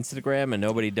to me on Instagram, and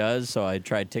nobody does. So I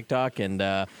tried TikTok, and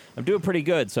I'm doing pretty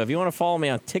good. So if you want to follow me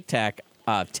on TikTok,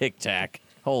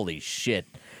 holy shit,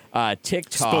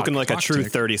 TikTok. Spoken like a true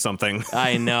 30-something.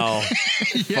 I know.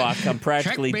 Fuck, I'm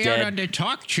practically check me dead. out on the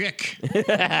Talk Chick.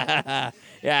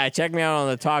 Yeah, check me out on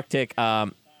the Talk Tick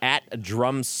at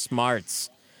Drum Smarts.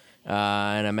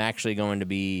 And I'm actually going to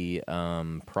be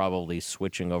probably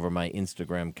switching over my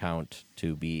Instagram account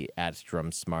to be at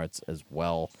Drum Smarts as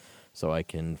well, so I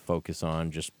can focus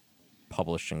on just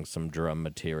publishing some drum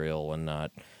material and not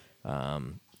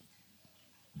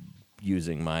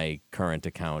using my current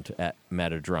account at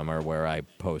Meta Drummer, where I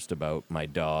post about my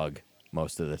dog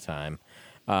most of the time.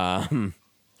 I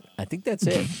think that's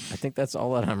it. I think that's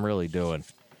all that I'm really doing.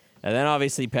 And then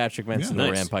obviously Patrick mentioned the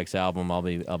Rampikes album.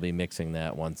 I'll be mixing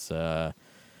that once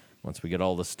we get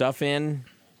all the stuff in.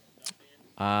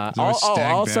 Also,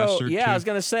 Bastard yeah, too? I was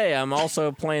gonna say I'm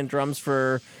also playing drums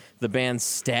for the band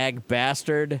Stag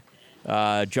Bastard.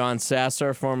 John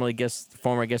Sasser, former guest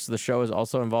of the show, is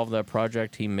also involved in that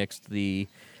project. He mixed the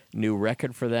new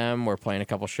record for them. We're playing a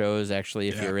couple shows. Actually,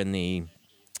 if you're in the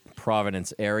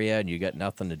Providence area and you got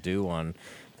nothing to do on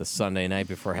the Sunday night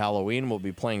before Halloween, we'll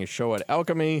be playing a show at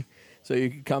Alchemy. So you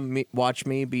can come watch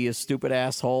me be a stupid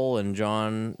asshole and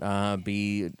John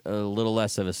be a little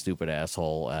less of a stupid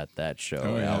asshole at that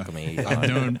show at Alchemy. I've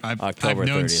known October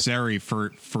 30th. Seri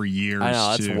for years. I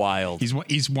know, that's too. wild. He's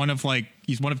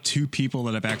one of two people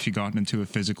that I've actually gotten into a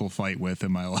physical fight with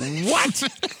in my life. What?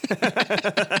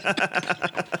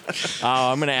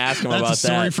 I'm going to ask him That's about a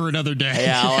story that. for another day.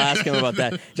 Yeah, I'll ask him about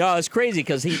that. No, it's crazy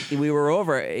because we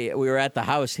were at the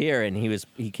house here, and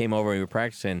he came over and we were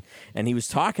practicing, and he was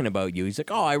talking about you. He's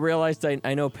like, oh, I realized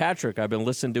I know Patrick. I've been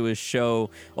listening to his show,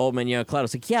 Old Man Yellow Cloud. I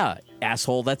was like, yeah,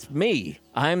 asshole, that's me.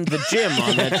 I'm the Jim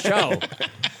on that show.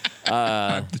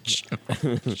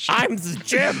 I'm the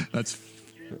Jim. That's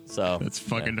yeah.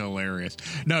 fucking hilarious.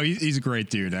 No, he's a great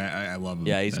dude. I love him.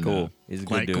 Yeah, he's cool. He's a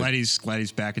good dude. Glad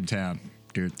he's back in town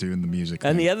doing the music.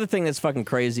 And thing. the other thing that's fucking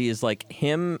crazy is like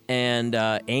him and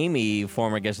Amy,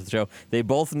 former guest of the show, they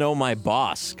both know my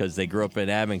boss because they grew up in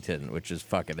Abington, which is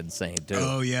fucking insane too.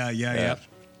 Oh yeah.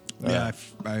 I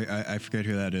forget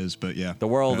who that is, but yeah. The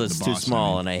world is too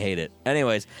small, and I hate it.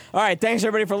 Anyways, all right, thanks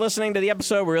everybody for listening to the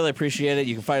episode. We really appreciate it.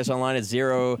 You can find us online at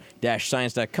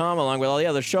zero-science.com, along with all the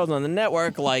other shows on the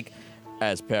network, like,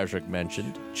 as Patrick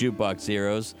mentioned, Jukebox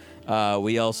Zeros.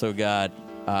 We also got...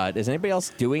 is anybody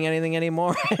else doing anything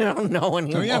anymore? I don't know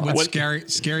anymore. Oh yeah, when Scary Met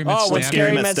Stabby. When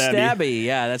Scary Met Stabby.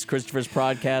 Yeah, that's Christopher's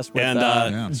podcast. With,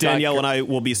 and Danielle and I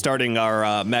will be starting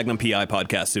our Magnum PI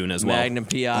podcast soon as well. Magnum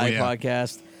PI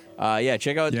podcast.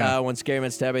 Check out When Scary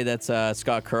Met Stabby. That's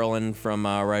Scott Curlin from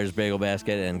Writer's Bagel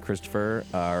Basket and Christopher,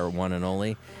 our one and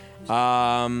only.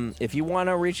 If you want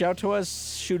to reach out to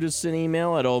us, shoot us an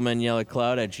email at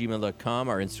oldmanyellowcloud@gmail.com.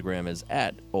 Our Instagram is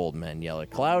at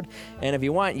oldmanyellowcloud. And if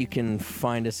you want, you can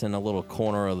find us in a little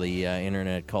corner of the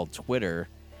internet called Twitter.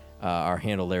 Our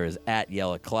handle there is at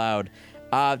yellowcloud.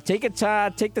 Take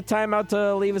the time out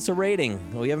to leave us a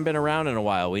rating. We haven't been around in a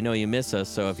while. We know you miss us,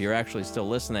 so if you're actually still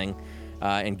listening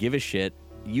and give a shit,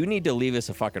 you need to leave us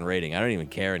a fucking rating. I don't even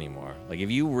care anymore. Like, if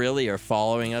you really are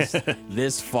following us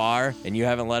this far and you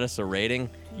haven't let us a rating,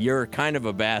 you're kind of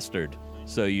a bastard.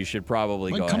 So you should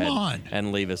probably go ahead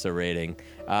and leave us a rating.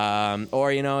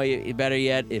 Or, better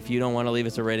yet, if you don't want to leave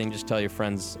us a rating, just tell your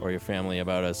friends or your family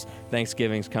about us.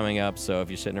 Thanksgiving's coming up, so if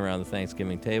you're sitting around the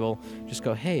Thanksgiving table, just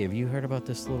go, hey, have you heard about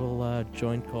this little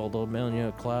joint called Old Man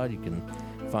Yellow Cloud? You can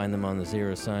find them on the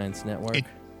Zero Science Network.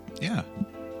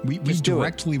 We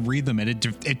directly read them, and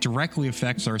it directly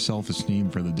affects our self-esteem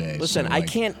for the day. Listen, I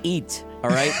can't eat, all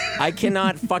right? I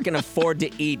cannot fucking afford to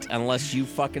eat unless you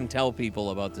fucking tell people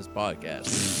about this podcast.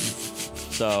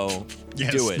 So,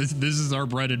 do it. This is our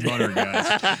bread and butter,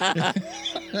 guys.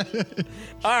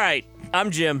 All right, I'm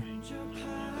Jim.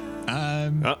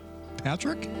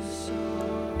 Patrick?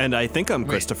 And I think I'm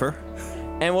Christopher.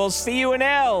 And we'll see you in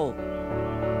hell.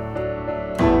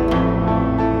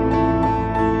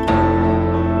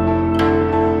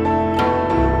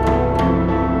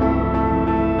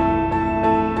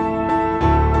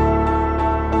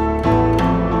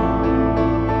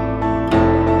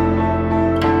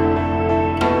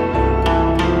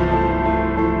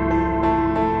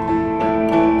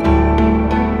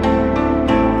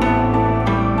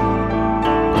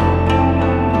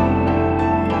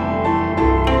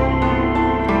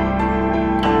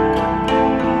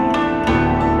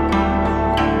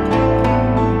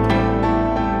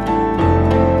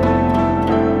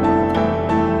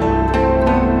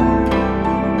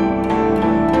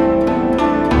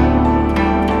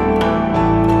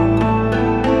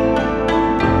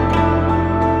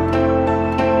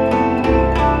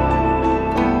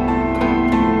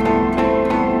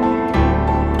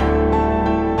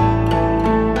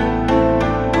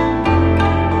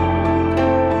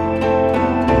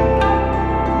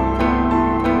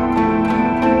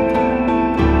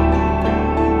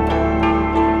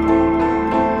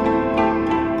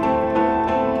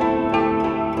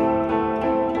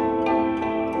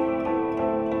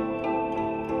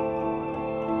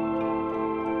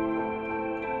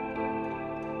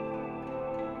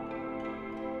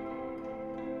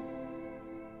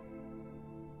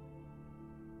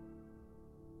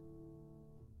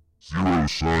 Zero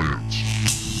Science.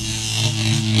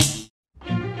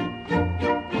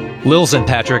 Lils and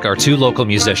Patrick are two local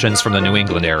musicians from the New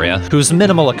England area whose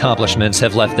minimal accomplishments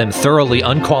have left them thoroughly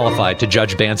unqualified to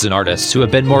judge bands and artists who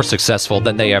have been more successful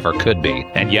than they ever could be.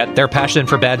 And yet, their passion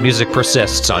for bad music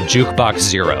persists on Jukebox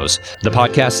Zeros, the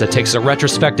podcast that takes a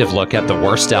retrospective look at the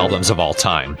worst albums of all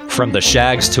time. From the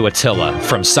Shags to Attila,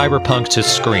 from Cyberpunk to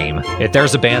Scream. If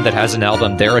there's a band that has an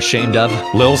album they're ashamed of,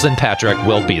 Lils and Patrick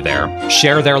will be there.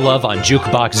 Share their love on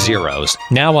Jukebox Zeros,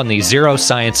 now on the Zero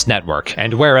Science Network,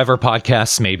 and wherever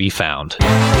podcasts may be found.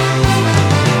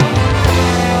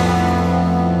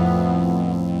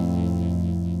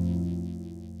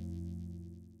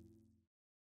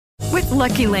 With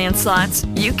Lucky Land Slots,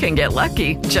 you can get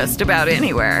lucky just about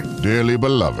anywhere. Dearly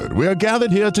beloved, we are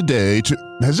gathered here today to...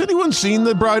 Has anyone seen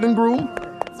the bride and groom?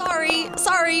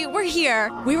 Sorry, we're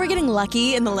here. We were getting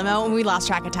lucky in the limo and we lost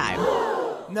track of time.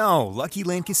 No, Lucky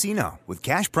Land Casino, with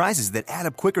cash prizes that add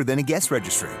up quicker than a guest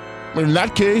registry. In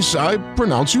that case, I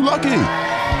pronounce you lucky.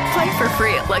 Play for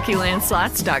free at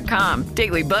LuckyLandSlots.com.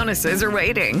 Daily bonuses are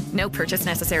waiting. No purchase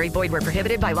necessary. Void where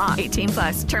prohibited by law.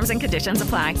 18+. Terms and conditions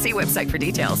apply. See website for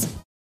details.